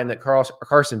same time that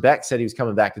Carson Beck said he was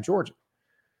coming back to Georgia.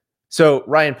 So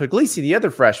Ryan Puglisi, the other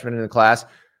freshman in the class,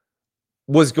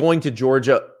 was going to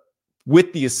Georgia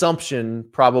with the assumption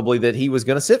probably that he was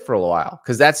going to sit for a while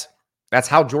because that's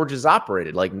how Georgia's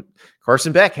operated. Like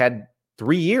Carson Beck had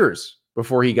 3 years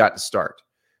before he got to start.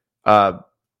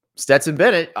 Stetson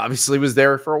Bennett obviously was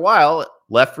there for a while,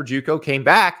 left for JUCO, came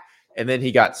back, and then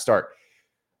he got to start.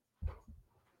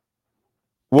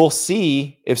 We'll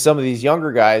see if some of these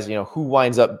younger guys, who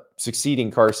winds up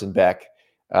succeeding Carson Beck,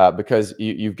 because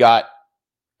you've got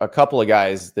a couple of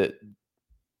guys that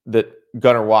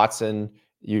Gunnar Watson,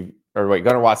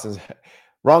 Gunnar Watson's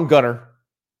wrong. Gunnar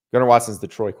Watson's the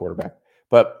Troy quarterback,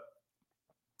 but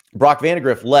Brock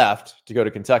Vandegrift left to go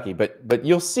to Kentucky. But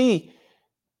you'll see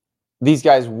these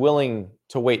guys willing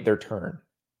to wait their turn,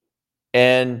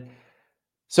 and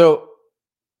so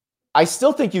I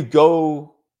still think you go.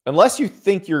 Unless you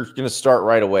think you're going to start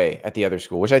right away at the other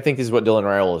school, which I think is what Dylan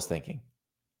Raiola is thinking.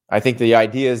 I think the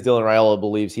idea is Dylan Raiola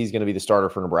believes he's going to be the starter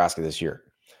for Nebraska this year.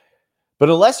 But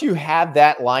unless you have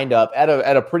that lined up at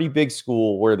a pretty big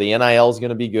school where the NIL is going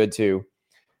to be good too,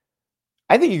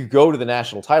 I think you go to the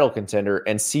national title contender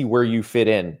and see where you fit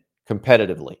in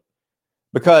competitively.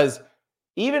 Because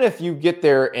even if you get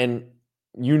there and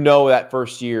that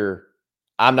first year,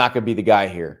 I'm not going to be the guy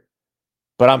here,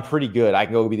 but I'm pretty good. I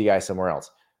can go be the guy somewhere else.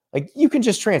 Like, you can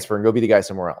just transfer and go be the guy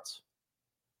somewhere else.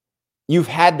 You've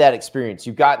had that experience.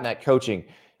 You've gotten that coaching.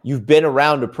 You've been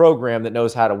around a program that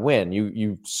knows how to win.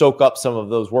 You soak up some of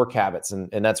those work habits and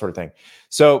that sort of thing.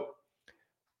 So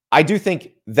I do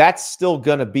think that's still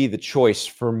going to be the choice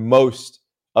for most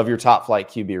of your top flight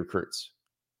QB recruits.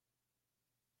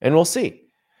 And we'll see.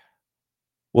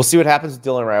 We'll see what happens with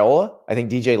Dylan Raiola. I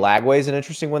think DJ Lagway is an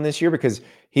interesting one this year because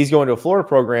he's going to a Florida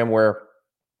program where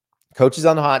coach is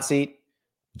on the hot seat.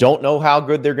 Don't know how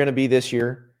good they're going to be this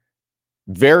year.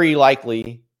 Very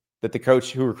likely that the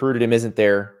coach who recruited him isn't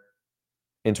there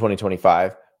in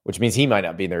 2025, which means he might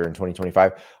not be there in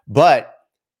 2025. But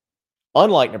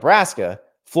unlike Nebraska,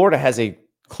 Florida has a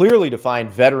clearly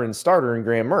defined veteran starter in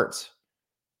Graham Mertz.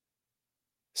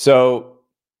 So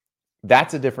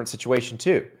that's a different situation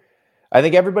too. I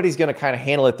think everybody's going to kind of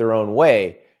handle it their own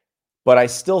way, but I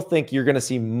still think you're going to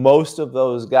see most of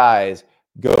those guys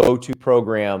go to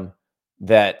program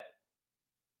that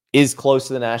is close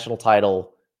to the national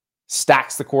title,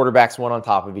 stacks the quarterbacks one on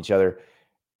top of each other,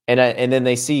 and then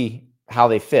they see how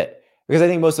they fit. Because I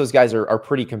think most of those guys are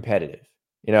pretty competitive.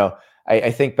 I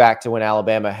think back to when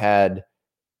Alabama had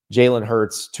Jalen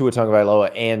Hurts, Tua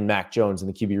Tagovailoa, and Mac Jones in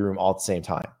the QB room all at the same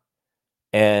time.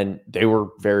 And they were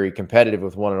very competitive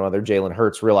with one another. Jalen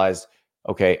Hurts realized,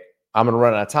 okay, I'm going to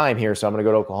run out of time here, so I'm going to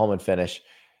go to Oklahoma and finish.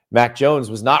 Mac Jones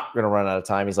was not going to run out of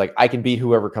time. He's like, I can beat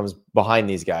whoever comes behind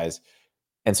these guys.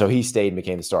 And so he stayed and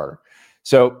became the starter.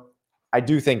 So I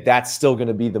do think that's still going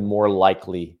to be the more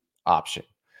likely option.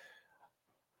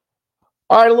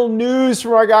 All right, a little news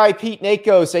from our guy Pete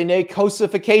Nakos, a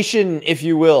Nakosification, if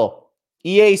you will.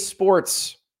 EA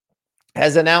Sports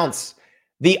has announced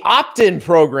the opt-in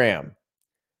program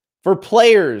for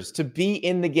players to be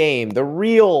in the game, the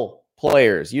real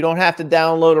players. You don't have to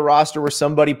download a roster where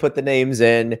somebody put the names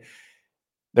in.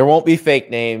 There won't be fake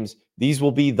names. These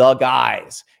will be the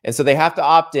guys. And so they have to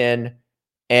opt in,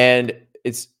 and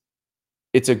it's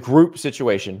a group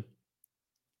situation.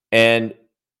 And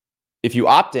if you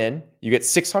opt in, you get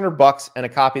 $600 and a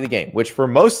copy of the game, which for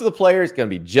most of the players is going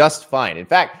to be just fine. In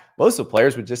fact, most of the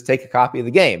players would just take a copy of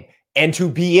the game and to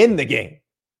be in the game.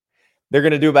 They're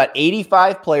going to do about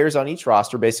 85 players on each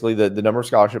roster, basically the number of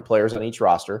scholarship players on each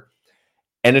roster,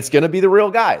 and it's going to be the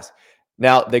real guys.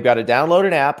 Now, they've got to download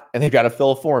an app, and they've got to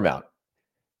fill a form out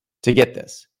to get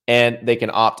this. And they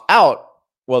can opt out.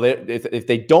 Well, if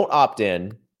they don't opt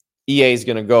in, EA is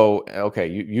going to go, okay,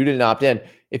 you didn't opt in.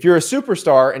 If you're a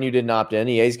superstar and you didn't opt in,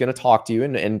 EA is going to talk to you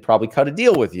and probably cut a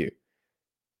deal with you.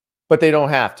 But they don't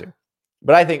have to.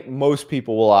 But I think most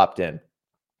people will opt in.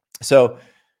 So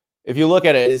if you look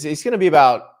at it, it's going to be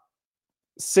about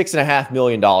 $6.5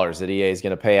 million that EA is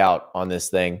going to pay out on this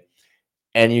thing.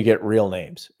 And you get real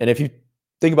names. And if you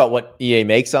think about what EA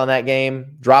makes on that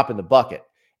game, drop in the bucket.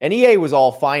 And EA was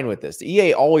all fine with this. The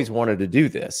EA always wanted to do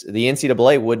this. The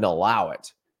NCAA wouldn't allow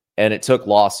it. And it took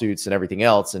lawsuits and everything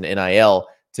else and NIL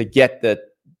to get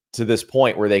to this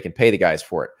point where they can pay the guys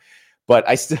for it. But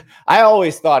I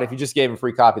always thought if you just gave them a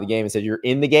free copy of the game and said you're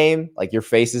in the game, like your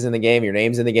face is in the game, your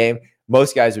name's in the game,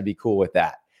 most guys would be cool with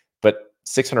that. But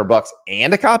 $600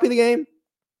 and a copy of the game?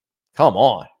 Come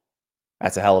on.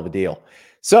 That's a hell of a deal.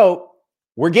 So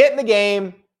we're getting the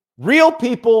game. Real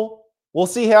people. We'll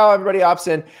see how everybody opts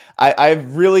in.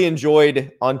 I've really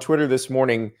enjoyed on Twitter this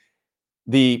morning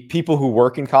the people who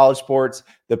work in college sports,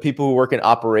 the people who work in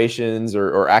operations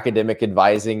or academic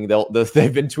advising.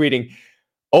 They've been tweeting,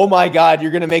 oh my God,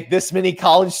 you're going to make this many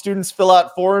college students fill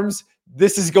out forms?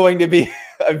 This is going to be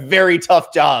a very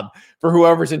tough job for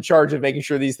whoever's in charge of making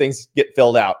sure these things get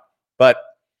filled out. But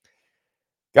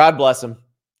God bless them.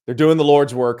 They're doing the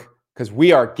Lord's work because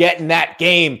we are getting that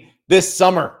game this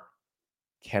summer.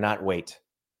 Cannot wait.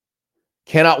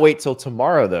 Cannot wait till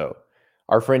tomorrow, though.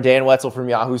 Our friend Dan Wetzel from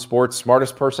Yahoo Sports,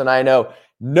 smartest person I know.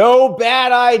 No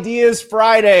bad ideas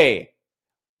Friday.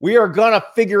 We are going to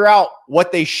figure out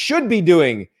what they should be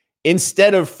doing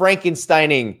instead of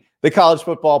Frankensteining the college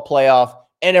football playoff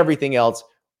and everything else.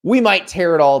 We might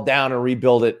tear it all down and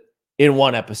rebuild it in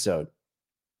one episode.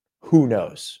 Who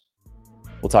knows?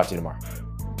 We'll talk to you tomorrow.